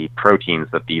the proteins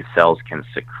that these cells can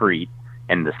secrete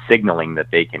and the signaling that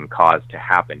they can cause to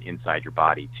happen inside your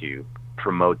body to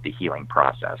promote the healing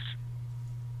process.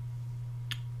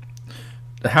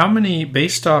 How many,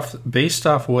 based off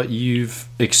what you've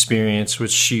experienced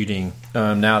with shooting,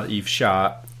 now that you've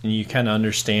shot and you kind of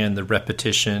understand the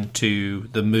repetition to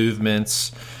the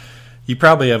movements, you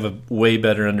probably have a way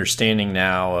better understanding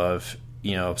now of,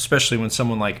 especially when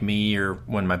someone like me or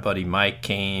when my buddy Mike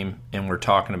came and we're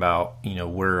talking about,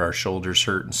 where our shoulders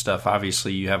hurt and stuff.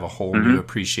 Obviously, you have a whole new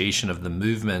appreciation of the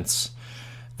movements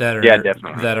that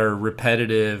are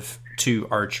repetitive to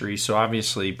archery. So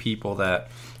obviously, people that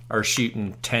are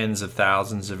shooting tens of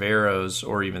thousands of arrows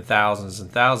or even thousands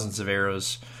and thousands of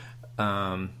arrows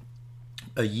a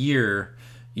year,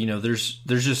 there's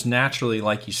just naturally,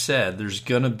 like you said, there's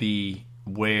going to be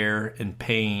wear and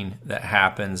pain that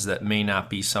happens that may not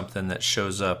be something that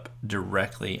shows up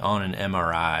directly on an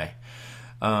MRI.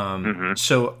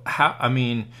 So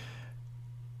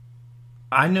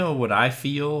I know what I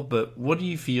feel, but what do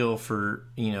you feel for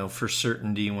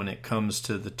certainty when it comes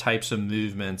to the types of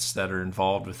movements that are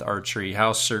involved with archery?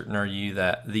 How certain are you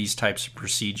that these types of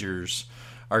procedures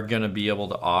are going to be able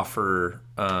to offer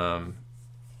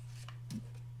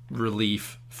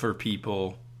relief for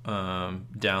people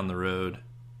down the road?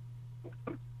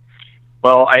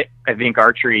 Well, I think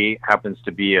archery happens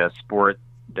to be a sport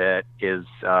that is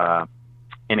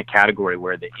in a category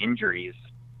where the injuries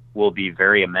will be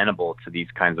very amenable to these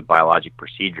kinds of biologic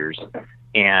procedures.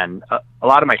 And a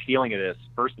lot of my feeling of this,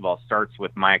 first of all, starts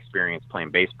with my experience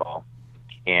playing baseball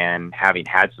and having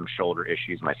had some shoulder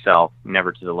issues myself,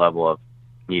 never to the level of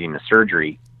needing the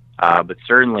surgery. But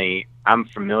certainly I'm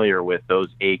familiar with those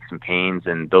aches and pains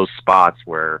and those spots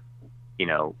where,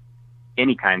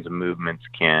 any kinds of movements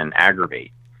can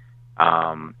aggravate.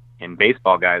 And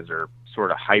baseball guys are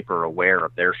sort of hyper aware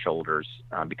of their shoulders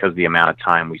because of the amount of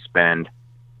time we spend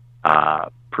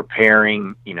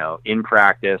preparing, in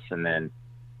practice, and then,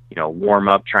 warm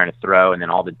up, trying to throw, and then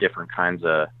all the different kinds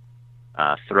of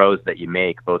throws that you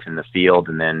make both in the field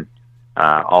and then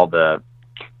all the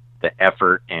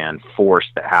effort and force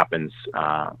that happens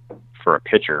for a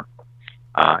pitcher.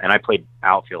 And I played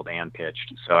outfield and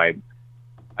pitched, so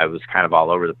I was kind of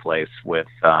all over the place with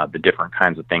the different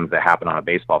kinds of things that happen on a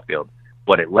baseball field.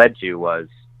 What it led to was,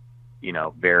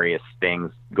 various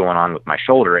things going on with my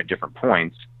shoulder at different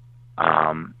points.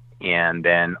 And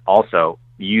then also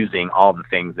using all the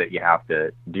things that you have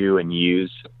to do and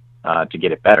use to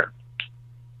get it better.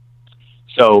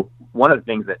 So one of the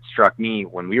things that struck me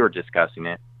when we were discussing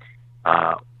it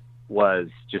was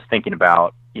just thinking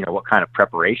about, what kind of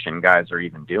preparation guys are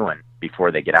even doing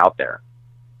before they get out there.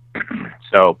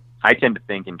 So I tend to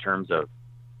think in terms of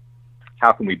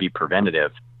how can we be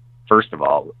preventative, first of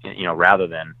all, rather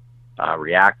than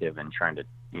reactive and trying to,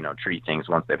 treat things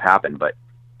once they've happened. But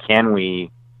can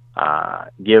we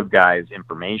give guys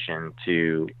information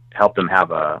to help them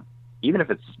have even if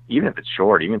it's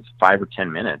short, even if it's 5 or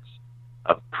 10 minutes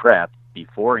of prep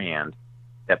beforehand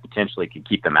that potentially could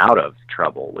keep them out of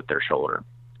trouble with their shoulder.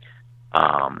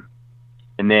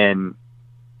 And then,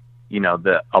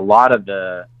 a lot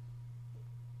of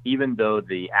even though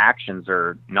the actions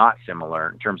are not similar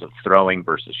in terms of throwing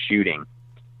versus shooting,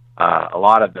 a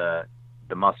lot of the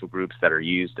muscle groups that are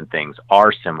used and things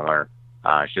are similar.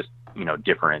 It's just,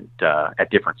 different,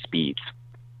 at different speeds.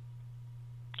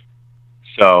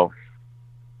 So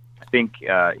I think,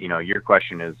 your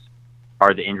question is,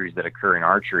 are the injuries that occur in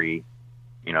archery,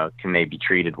 can they be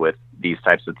treated with these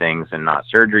types of things and not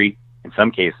surgery? In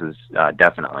some cases,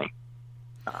 definitely.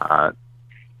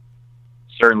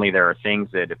 Certainly there are things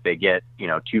that if they get,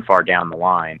 too far down the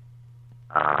line,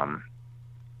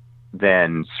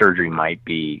 then surgery might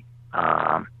be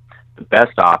the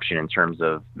best option in terms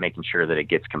of making sure that it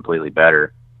gets completely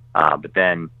better. But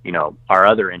then, our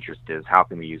other interest is how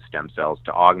can we use stem cells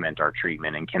to augment our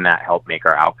treatment, and can that help make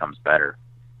our outcomes better?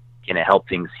 Can it help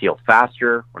things heal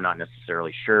faster? We're not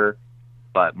necessarily sure.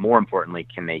 But more importantly,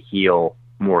 can they heal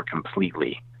more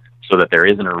completely so that there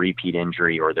isn't a repeat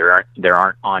injury, or there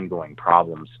aren't ongoing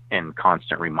problems and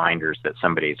constant reminders that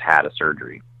somebody's had a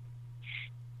surgery?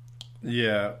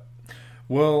 Yeah.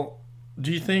 Well,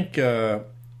 do you think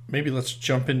maybe let's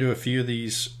jump into a few of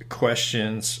these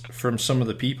questions from some of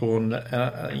the people,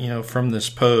 and from this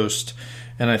post,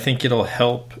 and I think it'll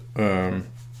help. I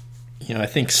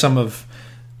think some of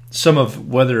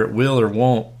whether it will or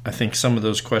won't. I think some of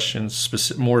those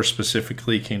questions more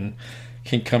specifically can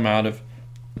come out of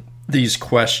these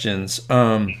questions.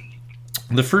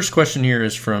 The first question here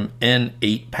is from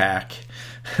N8Pack.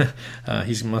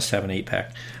 He must have an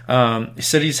 8-pack. He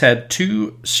said he's had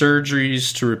 2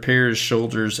 surgeries to repair his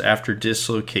shoulders after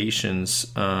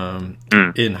dislocations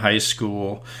in high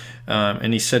school.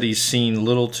 And he said he's seen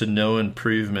little to no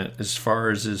improvement as far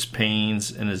as his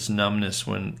pains and his numbness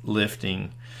when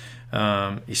lifting.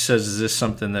 He says, is this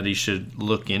something that he should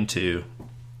look into?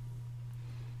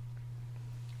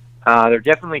 There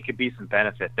definitely could be some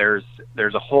benefit. There's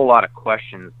a whole lot of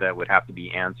questions that would have to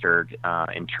be answered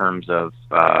in terms of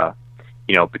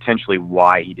potentially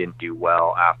why he didn't do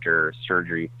well after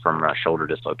surgery from a shoulder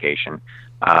dislocation.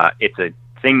 It's a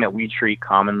thing that we treat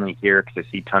commonly here because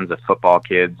I see tons of football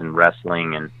kids and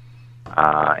wrestling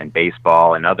and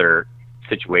baseball and other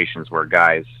situations where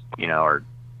guys are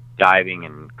diving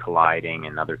and colliding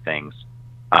and other things.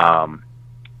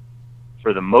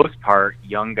 For the most part,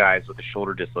 young guys with a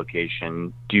shoulder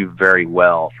dislocation do very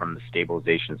well from the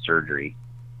stabilization surgery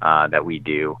that we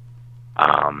do.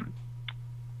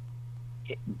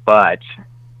 But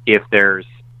if there's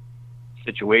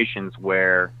situations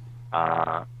where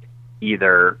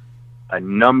either a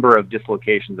number of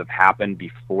dislocations have happened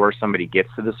before somebody gets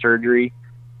to the surgery,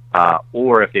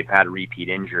 or if they've had a repeat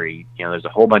injury, there's a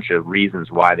whole bunch of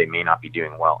reasons why they may not be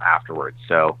doing well afterwards.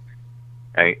 So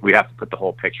we have to put the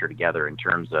whole picture together in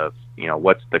terms of,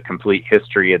 what's the complete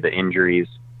history of the injuries,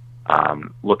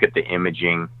 look at the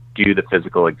imaging, do the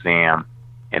physical exam,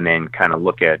 and then kind of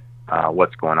look at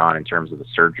what's going on in terms of the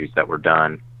surgeries that were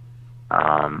done.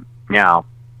 Now,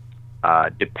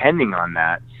 depending on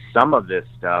that, some of this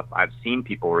stuff, I've seen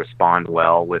people respond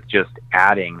well with just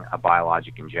adding a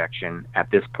biologic injection at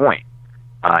this point.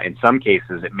 In some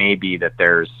cases, it may be that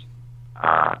there's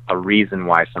a reason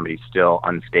why somebody's still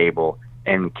unstable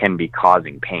and can be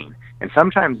causing pain. And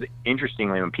sometimes,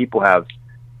 interestingly, when people have,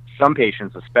 some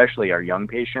patients, especially our young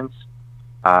patients,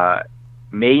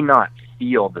 may not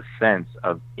feel the sense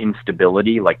of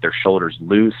instability, like their shoulders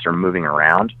loose or moving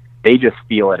around. They just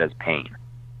feel it as pain.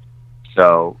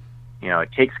 So,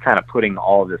 it takes kind of putting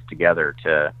all of this together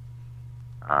to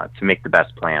make the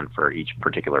best plan for each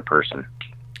particular person.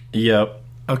 Yep.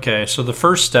 Okay, so the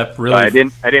first step really. I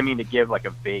didn't mean to give like a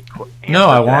vague answer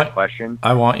to that question.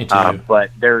 I want you to.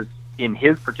 But in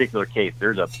his particular case,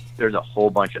 there's a whole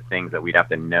bunch of things that we'd have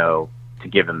to know to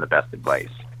give him the best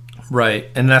advice. Right,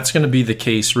 and that's going to be the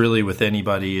case really with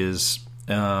anybody. Is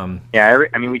we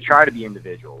try to be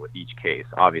individual with each case,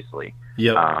 obviously.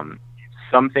 Yep.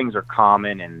 Some things are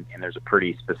common, and there's a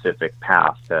pretty specific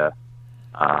path to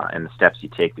and the steps you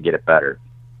take to get it better.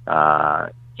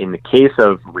 In the case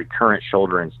of recurrent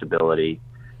shoulder instability,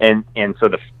 and so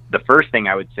the first thing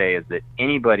I would say is that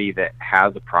anybody that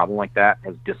has a problem like that,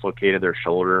 has dislocated their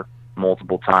shoulder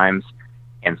multiple times,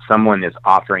 and someone is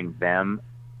offering them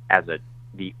as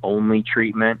the only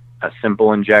treatment, a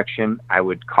simple injection, I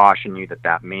would caution you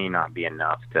that may not be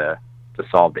enough to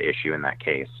solve the issue in that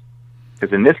case.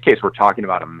 Because in this case, we're talking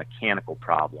about a mechanical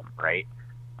problem, right?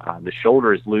 The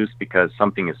shoulder is loose because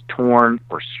something is torn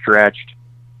or stretched,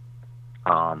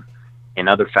 and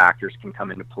other factors can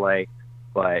come into play,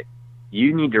 but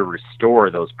you need to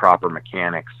restore those proper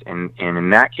mechanics, and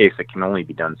in that case, it can only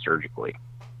be done surgically.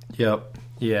 Yep.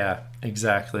 Yeah,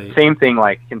 exactly. Same thing,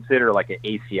 like consider like an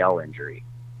ACL injury.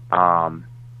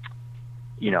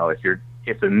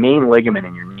 if the main ligament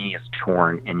in your knee is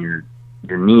torn and your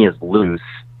knee is loose,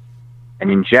 an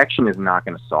injection is not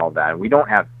going to solve that. And we don't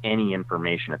have any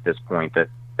information at this point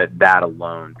that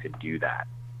alone could do that.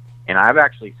 And I've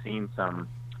actually seen some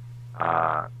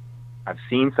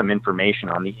information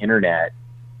on the internet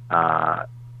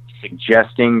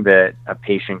suggesting that a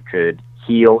patient could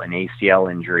heal an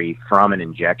ACL injury from an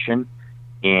injection,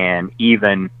 and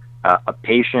even a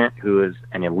patient who is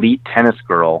an elite tennis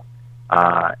girl,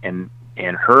 and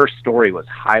her story was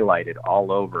highlighted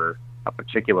all over a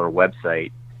particular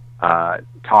website,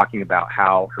 talking about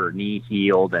how her knee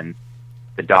healed and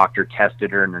the doctor tested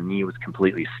her and her knee was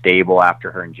completely stable after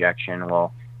her injection.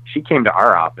 Well, she came to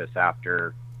our office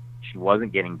after she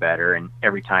wasn't getting better, and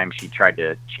every time she tried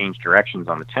to change directions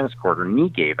on the tennis court, her knee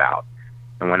gave out.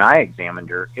 And when I examined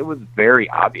her, it was very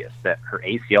obvious that her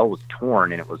ACL was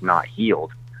torn and it was not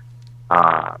healed.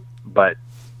 But,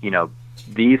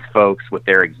 these folks with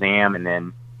their exam and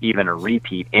then even a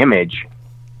repeat image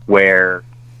where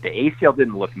the ACL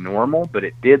didn't look normal, but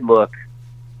it did look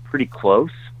pretty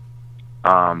close.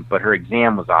 But her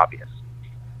exam was obvious.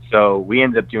 So we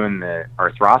ended up doing the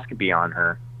arthroscopy on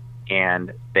her,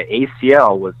 and the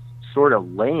ACL was sort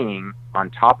of laying on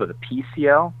top of the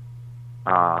PCL.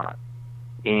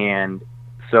 And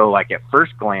so, like, at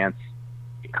first glance,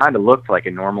 it kind of looked like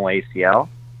a normal ACL,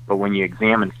 but when you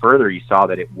examined further, you saw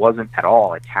that it wasn't at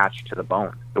all attached to the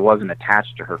bone. It wasn't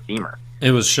attached to her femur. It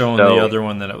was showing the other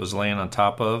one that it was laying on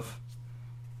top of?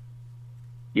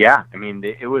 Yeah, I mean,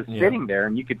 it was sitting there,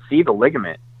 and you could see the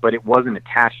ligament, but it wasn't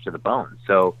attached to the bone.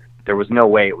 So there was no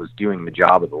way it was doing the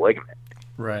job of the ligament.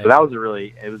 Right. So that was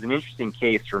it was an interesting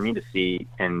case for me to see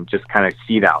and just kind of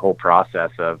see that whole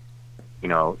process of,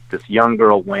 this young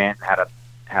girl went, had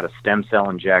a stem cell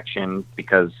injection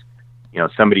because,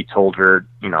 somebody told her,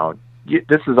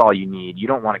 this is all you need. You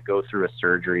don't want to go through a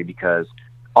surgery because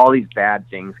all these bad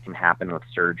things can happen with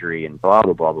surgery and blah,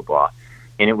 blah, blah, blah, blah.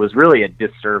 And it was really a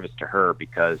disservice to her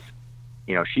because,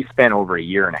 she spent over a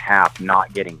year and a half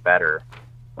not getting better.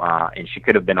 And she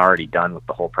could have been already done with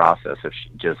the whole process if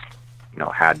she just,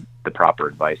 had the proper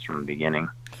advice from the beginning.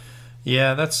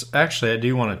 Yeah, that's actually, I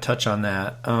do want to touch on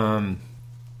that.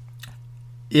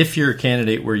 If you're a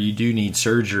candidate where you do need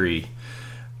surgery,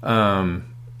 I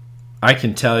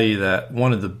can tell you that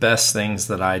one of the best things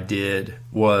that I did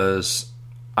was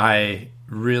I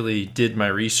really did my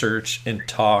research and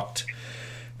talked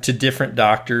to different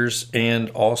doctors and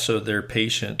also their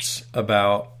patients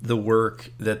about the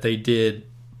work that they did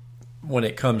when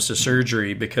it comes to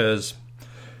surgery, because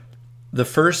the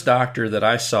first doctor that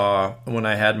I saw when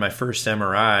I had my first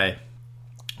MRI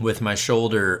with my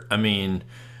shoulder, I mean,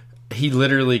 he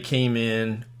literally came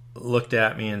in, looked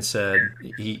at me and said,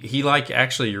 he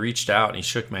actually reached out and he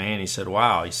shook my hand. He said,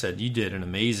 "Wow," he said, "you did an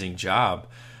amazing job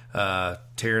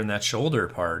tearing that shoulder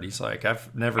apart." He's like,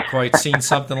 "I've never quite seen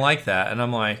something like that." And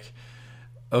I'm like,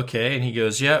 "Okay." And he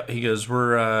goes, "Yep." He goes,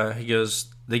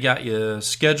 "They got you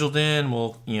scheduled in.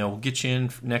 We'll get you in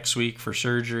next week for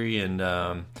surgery, and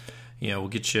we'll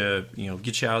get you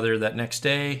out of there that next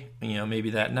day, maybe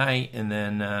that night, and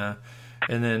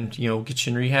then get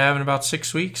you in rehab in about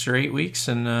 6 weeks or 8 weeks,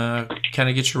 and kind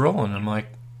of get you rolling." I'm like,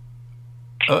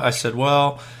 oh, I said,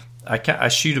 "Well, I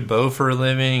shoot a bow for a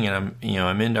living, and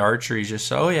I'm into archery." Just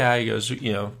so, "Oh yeah," he goes,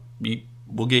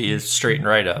 "we'll get you straightened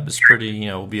right up. It's pretty,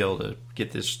 we'll be able to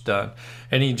get this done."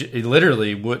 And he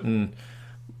literally wouldn't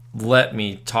let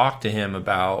me talk to him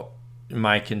about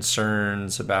my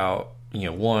concerns about,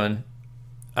 one,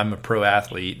 I'm a pro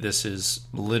athlete. This is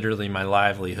literally my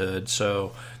livelihood.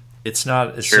 So it's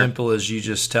not as simple as you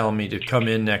just tell me to come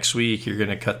in next week, you're going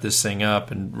to cut this thing up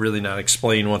and really not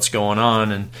explain what's going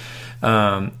on.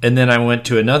 And then I went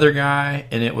to another guy,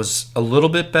 and it was a little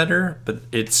bit better, but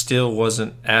it still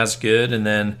wasn't as good. And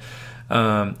then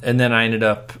I ended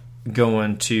up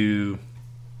going to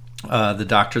the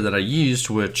doctor that I used,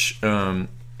 which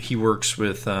he works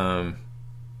with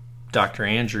Dr.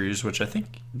 Andrews, which I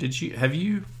think, have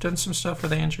you done some stuff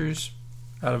with Andrews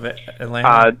out of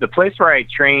Atlanta? The place where I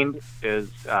trained is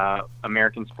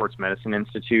American Sports Medicine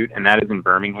Institute, and that is in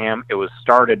Birmingham. It was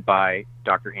started by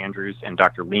Dr. Andrews and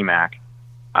Dr. Lemack,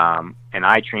 and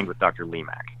I trained with Dr.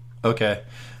 Lemack. Okay.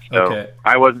 So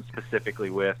I wasn't specifically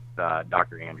with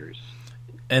Dr. Andrews.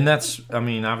 And that's,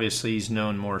 obviously he's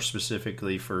known more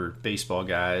specifically for baseball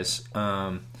guys.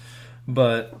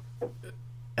 But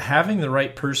having the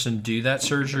right person do that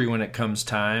surgery when it comes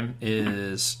time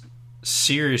is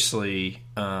seriously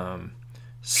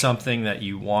something that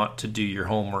you want to do your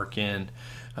homework in.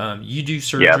 You do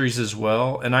surgeries as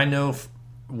well, and I know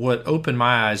what opened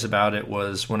my eyes about it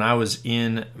was when I was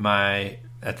in my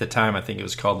at the time, I think it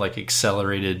was called like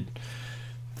accelerated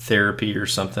therapy or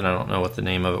something. I don't know what the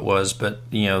name of it was, but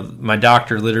my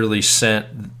doctor literally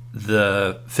sent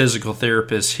the physical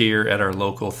therapist here at our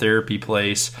local therapy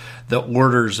place the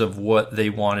orders of what they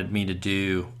wanted me to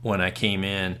do when I came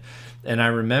in. And I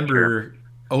remember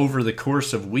over the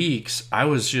course of weeks, I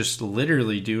was just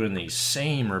literally doing these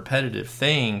same repetitive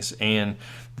things, and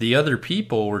the other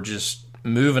people were just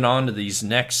moving on to these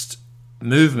next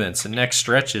movements and next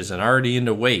stretches and already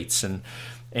into weights. And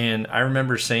I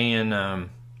remember saying,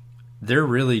 they're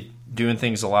really doing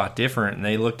things a lot different. And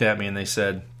they looked at me and they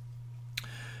said,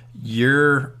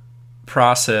 your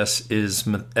process is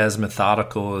as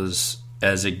methodical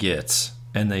as it gets.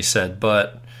 And they said,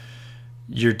 but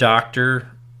your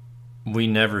doctor, we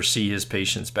never see his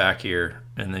patients back here.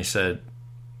 And they said,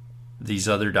 these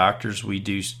other doctors, we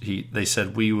do. They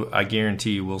said, I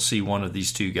guarantee you we'll see one of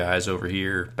these two guys over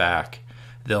here back.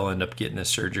 They'll end up getting this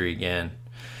surgery again.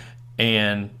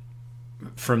 And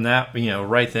from that,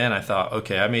 right then I thought,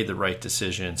 okay, I made the right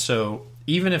decision. So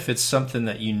even if it's something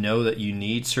that that you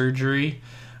need surgery,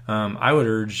 I would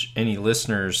urge any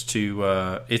listeners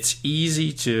to, it's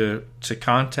easy to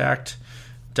contact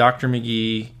Dr.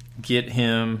 McGee, get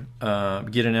an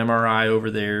MRI over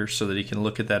there so that he can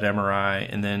look at that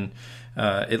MRI and then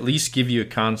at least give you a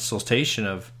consultation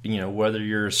of, whether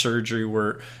your surgery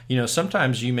were,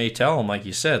 sometimes you may tell them, like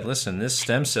you said, listen, this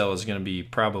stem cell is going to be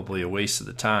probably a waste of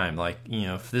the time. Like,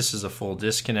 if this is a full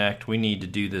disconnect, we need to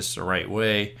do this the right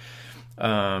way.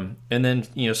 And then,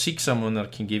 seek someone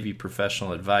that can give you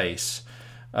professional advice.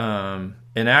 And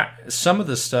some of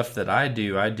the stuff that I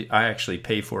do, I actually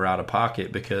pay for out of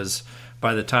pocket, because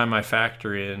by the time I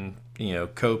factor in,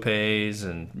 co-pays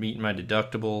and meeting my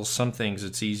deductibles, some things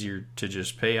it's easier to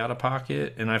just pay out of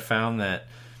pocket. And I found that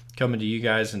coming to you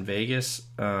guys in Vegas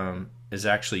is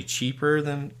actually cheaper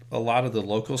than a lot of the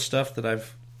local stuff that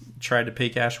I've tried to pay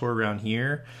cash for around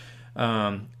here. But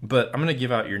I'm going to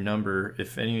give out your number.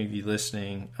 If any of you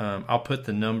listening, I'll put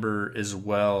the number as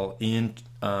well in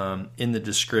the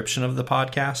description of the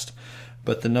podcast.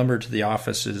 But the number to the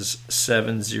office is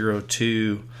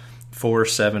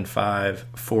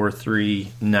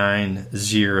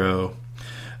 702-475-4390.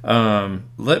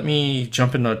 Let me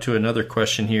jump into another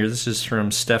question here. This is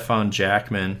from Stefan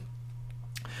Jackman.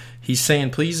 He's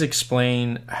saying, please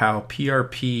explain how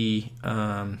PRP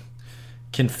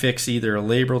can fix either a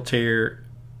labral tear,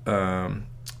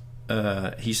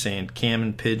 he's saying cam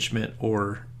impingement,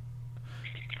 or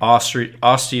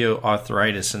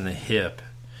osteoarthritis in the hip.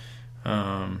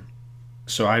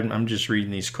 So I'm just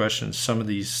reading these questions. Some of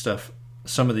these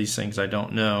things I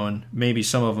don't know, and maybe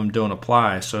some of them don't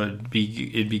apply. So it'd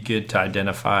be good to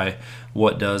identify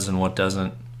what does and what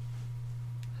doesn't.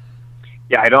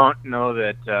 Yeah, I don't know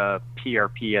that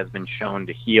PRP has been shown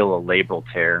to heal a labral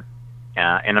tear,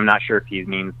 and I'm not sure if he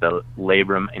means the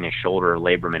labrum in his shoulder or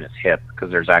labrum in his hip, because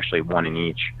there's actually one in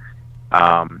each.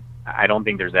 I don't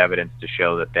think there's evidence to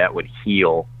show that would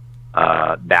heal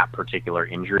that particular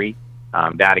injury.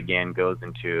 That again goes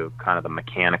into kind of the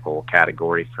mechanical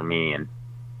category for me,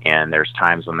 and there's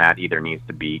times when that either needs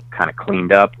to be kind of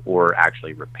cleaned up or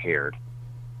actually repaired.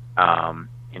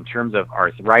 In terms of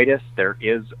arthritis, there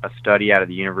is a study out of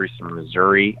the University of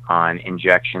Missouri on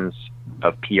injections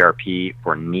of PRP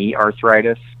for knee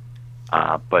arthritis,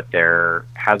 but there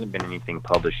hasn't been anything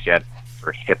published yet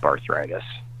for hip arthritis.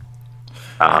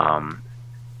 Are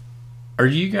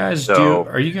you guys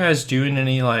doing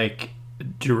any like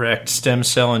direct stem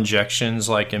cell injections,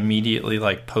 like immediately,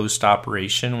 like post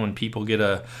operation when people get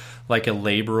a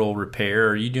labral repair?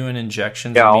 Are you doing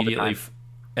injections immediately?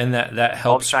 And that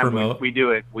helps promote. We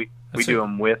do it. We do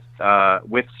them with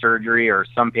surgery, or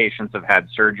some patients have had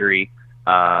surgery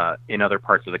in other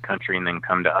parts of the country and then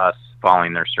come to us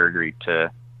following their surgery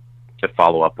to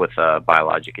follow up with a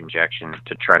biologic injection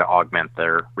to try to augment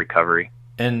their recovery.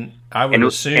 And I would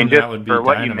assume that would be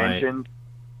dynamite.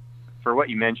 For what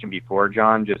you mentioned before,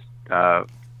 John, just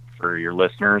for your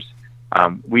listeners,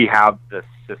 we have the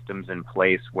systems in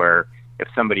place where if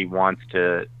somebody wants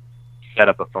to set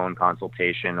up a phone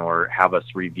consultation or have us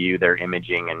review their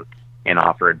imaging and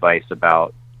offer advice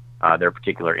about their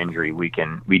particular injury, we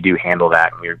do handle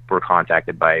that. And we're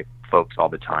contacted by folks all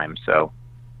the time. So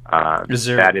is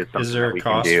there a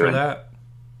cost for that?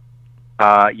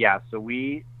 Yeah, so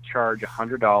we charge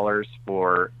 $100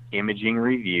 for imaging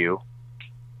review.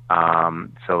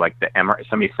 So like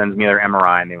somebody sends me their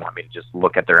MRI and they want me to just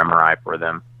look at their MRI for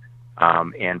them.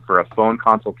 And for a phone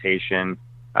consultation,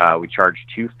 we charge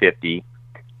 $250,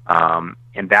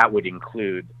 and that would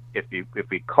include, if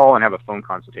we call and have a phone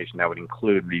consultation, that would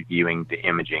include reviewing the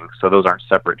imaging. So those aren't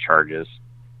separate charges.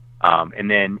 And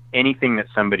then anything that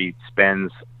somebody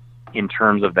spends in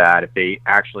terms of that, if they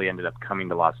actually ended up coming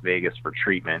to Las Vegas for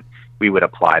treatment, we would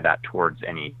apply that towards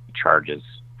any charges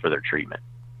for their treatment.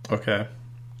 Okay.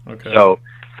 So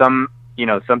some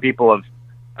people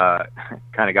have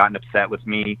kind of gotten upset with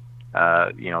me,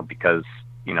 because,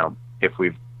 if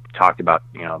we've talked about,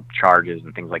 charges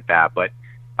and things like that. But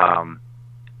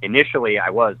initially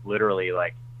I was literally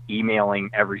like emailing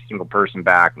every single person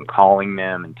back and calling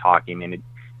them and talking, and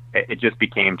it just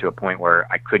became to a point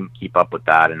where I couldn't keep up with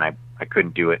that, and I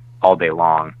couldn't do it all day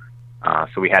long.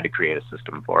 So we had to create a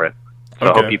system for it. So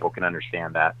I hope people can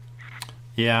understand that.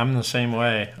 Yeah, I'm the same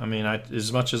way. I mean,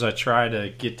 as much as I try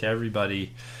to get to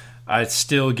everybody, I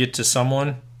still get to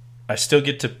someone. I still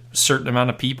get to a certain amount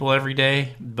of people every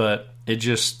day, but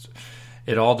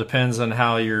it all depends on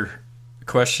how your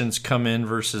questions come in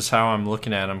versus how I'm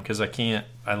looking at them, because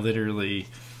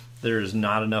there's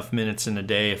not enough minutes in a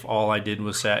day. If all I did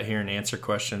was sat here and answer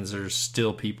questions, there's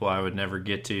still people I would never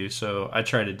get to. So I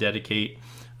try to dedicate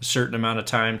a certain amount of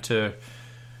time to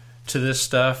this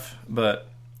stuff, but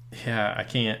yeah, I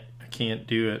can't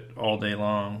do it all day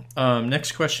long.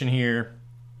 Next question here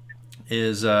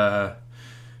is, there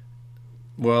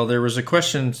was a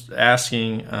question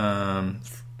asking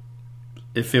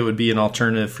if it would be an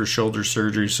alternative for shoulder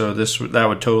surgery. So that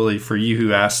would totally, for you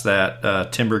who asked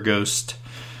that, Timber Ghost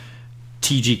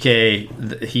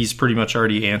TGK, he's pretty much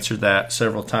already answered that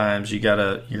several times. You're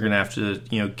gonna have to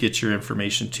get your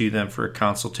information to them for a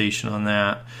consultation on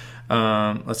that.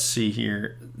 Let's see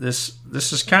here. This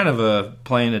is kind of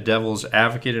playing a devil's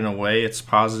advocate in a way. It's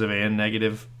positive and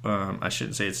negative. I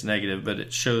shouldn't say it's negative, but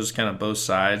it shows kind of both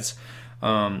sides.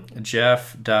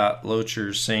 Jeff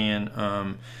Locher saying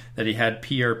that he had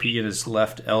PRP in his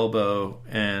left elbow,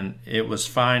 and it was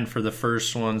fine for the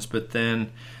first ones, but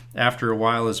then after a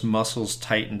while his muscles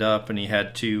tightened up, and he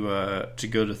had to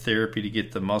go to therapy to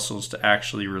get the muscles to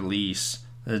actually release.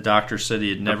 The doctor said he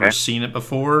had never seen it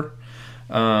before.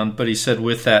 But he said,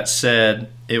 with that said,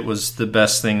 it was the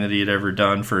best thing that he had ever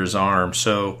done for his arm.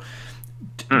 So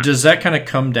does that kind of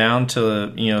come down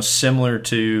to, similar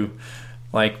to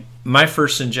like my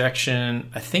first injection?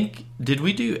 I think, did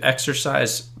we do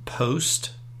exercise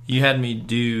post? You had me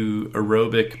do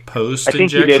aerobic post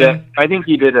injection. I think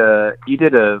you did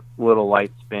a little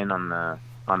light spin on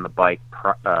the bike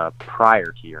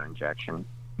prior to your injection.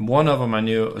 One of them I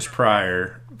knew it was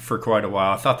prior for quite a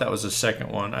while. I thought that was the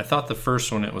second one. I thought the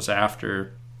first one it was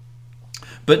after.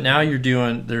 But now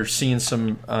they're seeing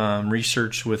some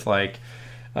research with like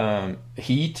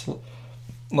heat,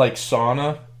 like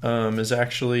sauna is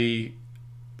actually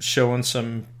showing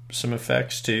some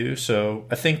effects too. So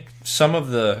I think some of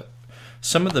the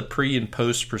pre and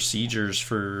post procedures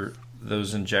for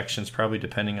those injections, probably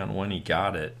depending on when he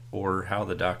got it or how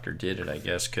the doctor did it, I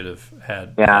guess could have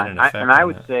had an effect. I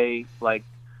would say like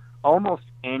almost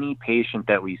any patient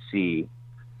that we see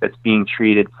that's being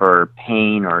treated for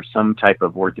pain or some type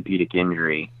of orthopedic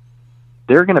injury,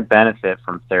 they're going to benefit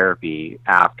from therapy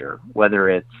after, whether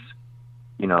it's,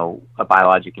 a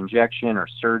biologic injection or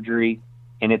surgery.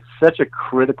 And it's such a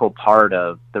critical part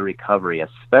of the recovery,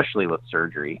 especially with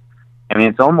surgery. I mean,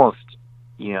 it's almost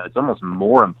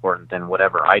more important than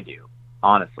whatever I do,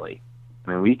 honestly.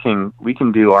 I mean, we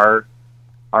can do our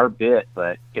bit,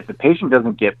 but if the patient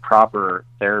doesn't get proper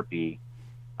therapy,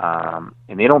 and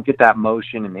they don't get that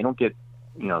motion, and they don't get,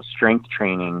 strength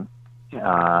training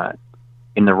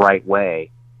in the right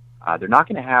way, they're not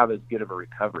going to have as good of a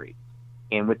recovery.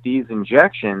 And with these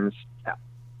injections,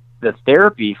 the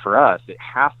therapy for us, it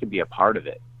has to be a part of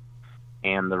it.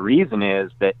 And the reason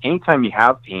is that anytime you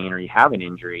have pain or you have an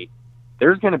injury,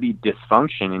 there's going to be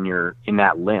dysfunction in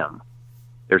that limb.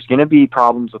 There's going to be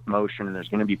problems with motion, and there's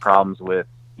going to be problems with,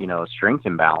 strength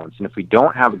imbalance. And if we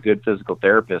don't have a good physical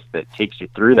therapist that takes you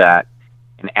through that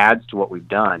and adds to what we've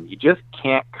done, you just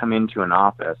can't come into an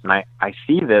office. And I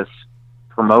see this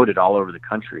promoted all over the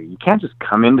country. You can't just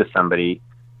come into somebody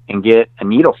and get a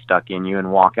needle stuck in you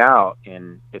and walk out,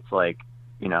 and it's like,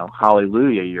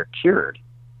 hallelujah, you're cured.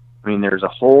 I mean, there's a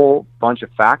whole bunch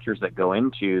of factors that go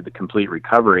into the complete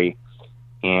recovery.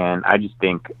 And I just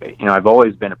think, I've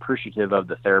always been appreciative of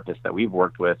the therapists that we've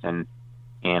worked with, and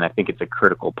I think it's a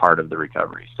critical part of the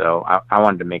recovery. So I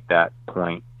wanted to make that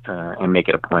point and make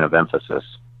it a point of emphasis.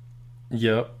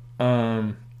 Yep.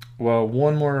 Well,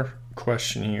 one more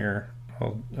question here.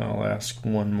 I'll ask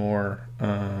one more.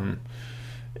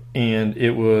 And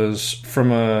it was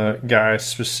from a guy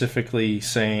specifically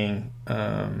saying,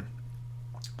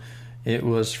 it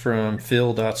was from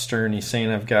Phil.Stern. He's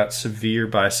saying, I've got severe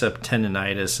bicep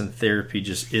tendonitis and therapy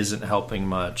just isn't helping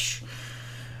much.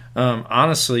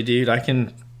 Honestly, dude, I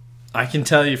can I can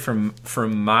tell you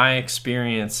from my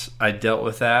experience, I dealt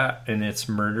with that, and it's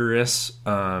murderous,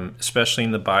 especially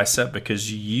in the bicep, because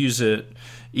you use it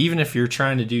even if you're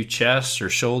trying to do chest or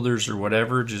shoulders or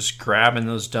whatever. Just grabbing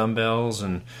those dumbbells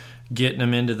and getting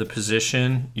them into the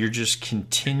position, you're just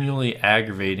continually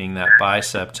aggravating that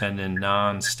bicep tendon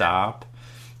nonstop.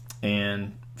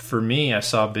 And for me, I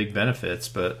saw big benefits,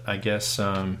 but I guess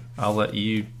I'll let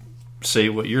you say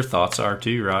what your thoughts are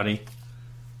too, Roddy.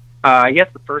 I guess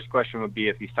the first question would be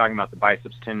if he's talking about the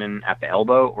biceps tendon at the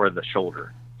elbow or the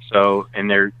shoulder. So, and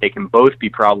they can both be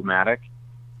problematic.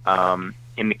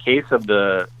 In the case of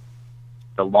the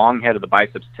long head of the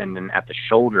biceps tendon at the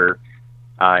shoulder,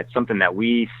 it's something that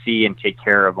we see and take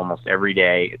care of almost every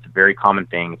day. It's a very common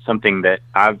thing. It's something that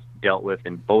I've dealt with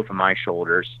in both of my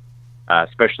shoulders,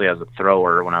 especially as a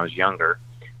thrower when I was younger.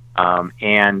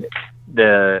 And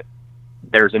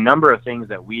there's a number of things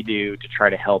that we do to try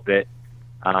to help it.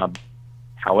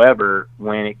 However,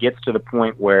 when it gets to the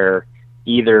point where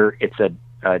either it's a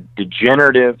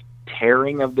degenerative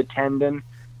tearing of the tendon,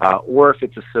 or if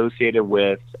it's associated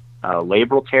with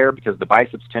labral tear, because the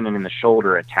biceps tendon in the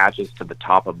shoulder attaches to the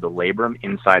top of the labrum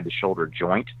inside the shoulder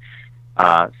joint.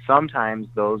 Sometimes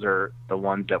those are the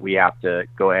ones that we have to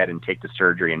go ahead and take to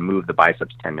surgery and move the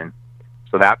biceps tendon.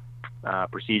 So that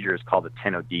procedure is called a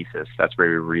tenodesis. That's where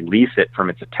we release it from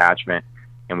its attachment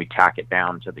and we tack it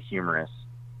down to the humerus.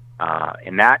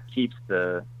 And that keeps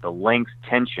the length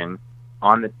tension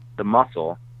on the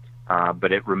muscle,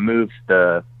 but it removes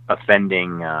the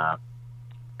offending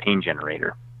pain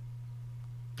generator.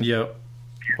 Yep.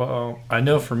 Well, I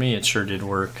know for me it sure did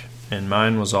work, and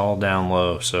mine was all down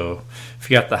low. So if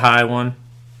you got the high one,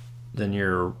 then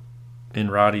you're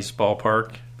in Roddy's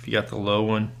ballpark. If you got the low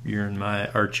one, you're in my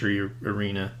archery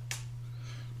arena.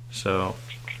 So,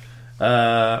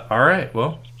 all right.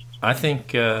 Well, I think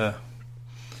this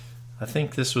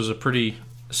was a pretty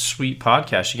sweet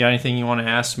podcast. You got anything you want to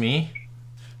ask me,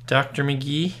 Dr.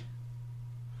 McGee?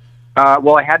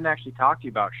 Well, I hadn't actually talked to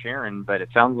you about Sharon, but it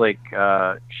sounds like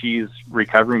she's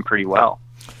recovering pretty well.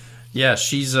 Yeah,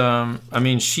 she's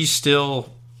she's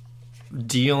still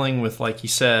dealing with, like you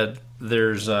said,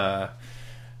 there's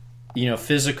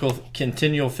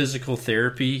continual physical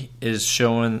therapy is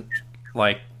showing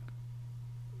like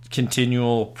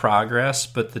continual progress,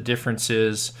 but the difference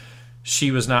is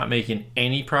she was not making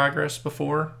any progress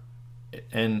before,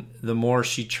 and the more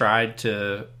she tried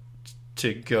to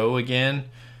go again,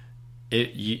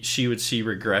 she would see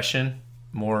regression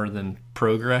more than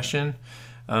progression.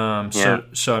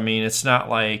 So I mean, it's not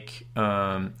like,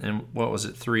 and what was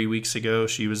it, 3 weeks ago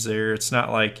she was there. It's not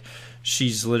like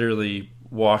she's literally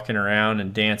walking around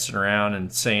and dancing around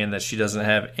and saying that she doesn't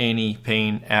have any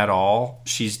pain at all.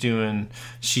 She's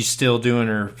still doing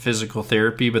her physical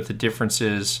therapy, but the difference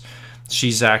is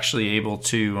she's actually able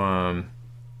to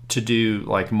do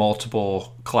like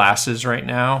multiple classes right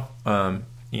now.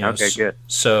 Okay, good.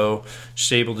 So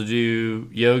she's able to do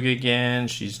yoga again.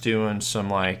 She's doing some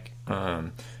like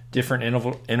different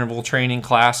interval training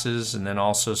classes, and then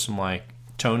also some like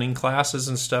toning classes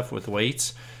and stuff with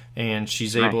weights. And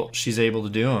she's able to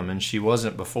do them, and she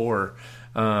wasn't before.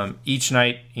 Each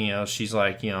night, she's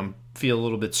like, I feel a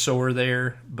little bit sore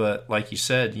there, but like you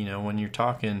said, when you're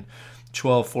talking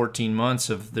 12, 14 months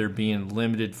of there being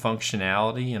limited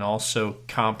functionality and also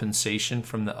compensation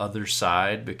from the other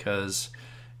side because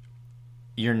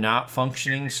you're not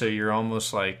functioning, so you're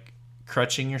almost like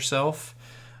crutching yourself,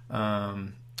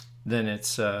 then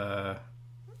it's I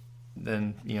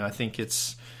think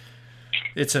it's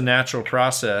a natural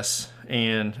process,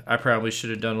 and I probably should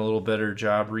have done a little better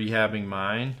job rehabbing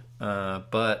mine,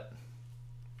 but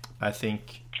I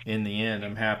think in the end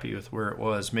I'm happy with where it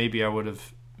was. Maybe I would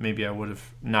have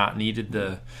not needed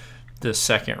the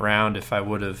second round if I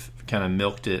would have kind of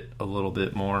milked it a little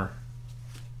bit more.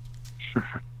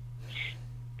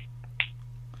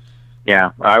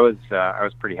 Yeah, I was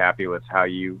pretty happy with how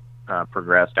you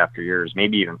progressed after yours,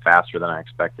 maybe even faster than I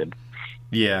expected.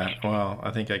 Yeah, well,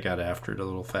 I think I got after it a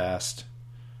little fast.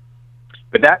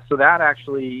 But that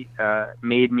actually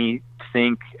made me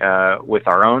think with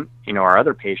our own, our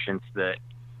other patients that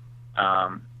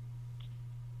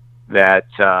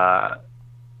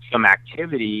some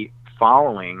activity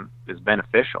following is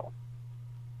beneficial.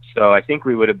 So I think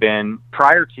we would have been,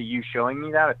 prior to you showing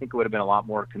me that, I think it would have been a lot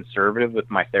more conservative with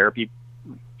my therapy,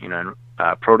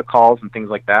 protocols and things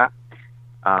like that.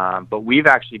 But we've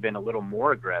actually been a little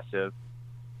more aggressive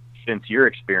since your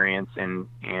experience, and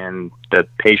the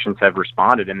patients have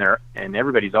responded, and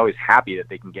everybody's always happy that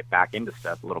they can get back into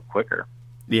stuff a little quicker.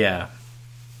 Yeah.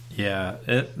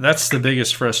 That's the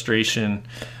biggest frustration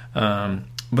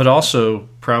But also,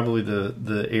 probably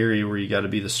the area where you got to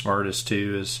be the smartest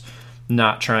too is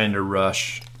not trying to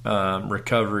rush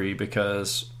recovery,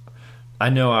 because I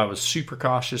know I was super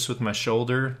cautious with my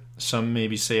shoulder. Some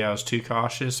maybe say I was too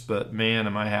cautious, but man,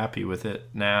 am I happy with it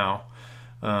now.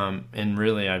 And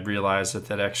really, I realized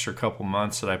that extra couple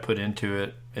months that I put into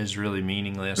it is really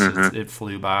meaningless. Mm-hmm. It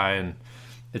flew by, and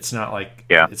it's not like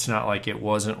it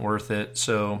wasn't worth it.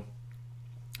 So,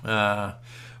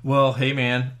 well, hey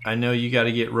man, I know you got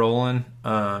to get rolling.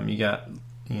 You got,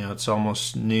 it's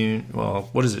almost noon. Well,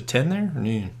 what is it, 10 there or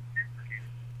noon?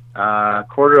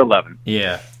 11:15.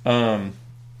 Yeah.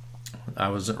 I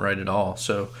wasn't right at all.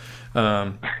 So,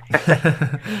 yeah.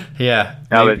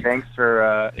 No, but thanks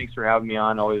for having me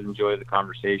on. Always enjoy the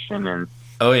conversation, and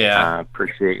oh yeah,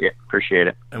 appreciate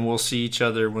it. And we'll see each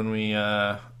other when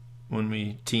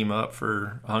we team up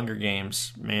for Hunger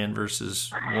Games, man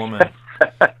versus woman.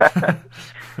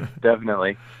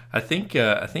 Definitely. I think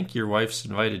your wife's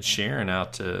invited Sharon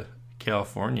out to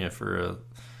California for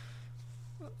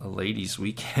a ladies'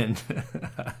 weekend.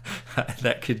 that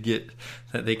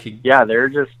they could. Yeah, they're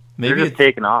just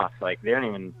taking off. Like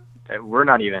we're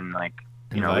not even like,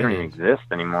 we don't even exist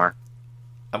anymore.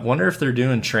 I wonder if they're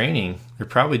doing training. They're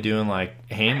probably doing like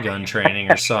handgun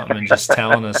training or something, and just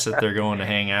telling us that they're going to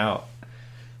hang out.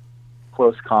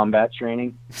 Close combat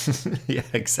training. Yeah,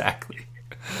 exactly.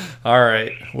 All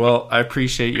right. Well, I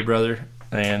appreciate you, brother,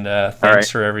 and thanks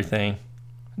for everything.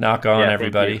 Nock on,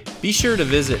 everybody. Be sure to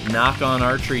visit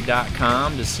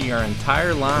knockonarchery.com to see our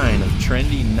entire line of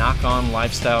trendy Nock On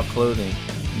lifestyle clothing.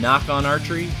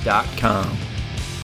 knockonarchery.com.